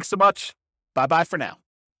 Thanks so much. Bye-bye for now.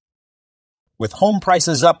 With home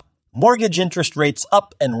prices up, mortgage interest rates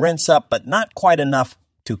up, and rents up, but not quite enough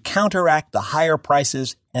to counteract the higher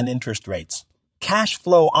prices and interest rates. Cash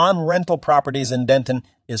flow on rental properties in Denton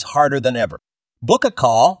is harder than ever. Book a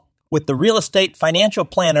call with the Real Estate Financial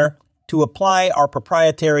Planner to apply our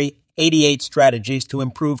proprietary 88 strategies to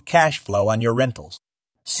improve cash flow on your rentals.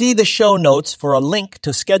 See the show notes for a link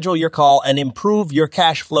to schedule your call and improve your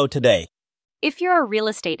cash flow today. If you're a real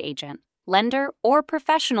estate agent, lender, or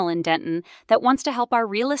professional in Denton that wants to help our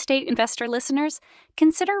real estate investor listeners,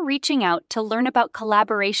 consider reaching out to learn about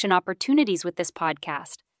collaboration opportunities with this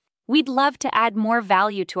podcast. We'd love to add more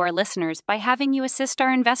value to our listeners by having you assist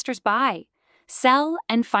our investors buy, sell,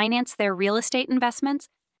 and finance their real estate investments.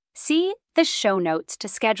 See the show notes to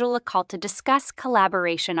schedule a call to discuss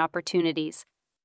collaboration opportunities.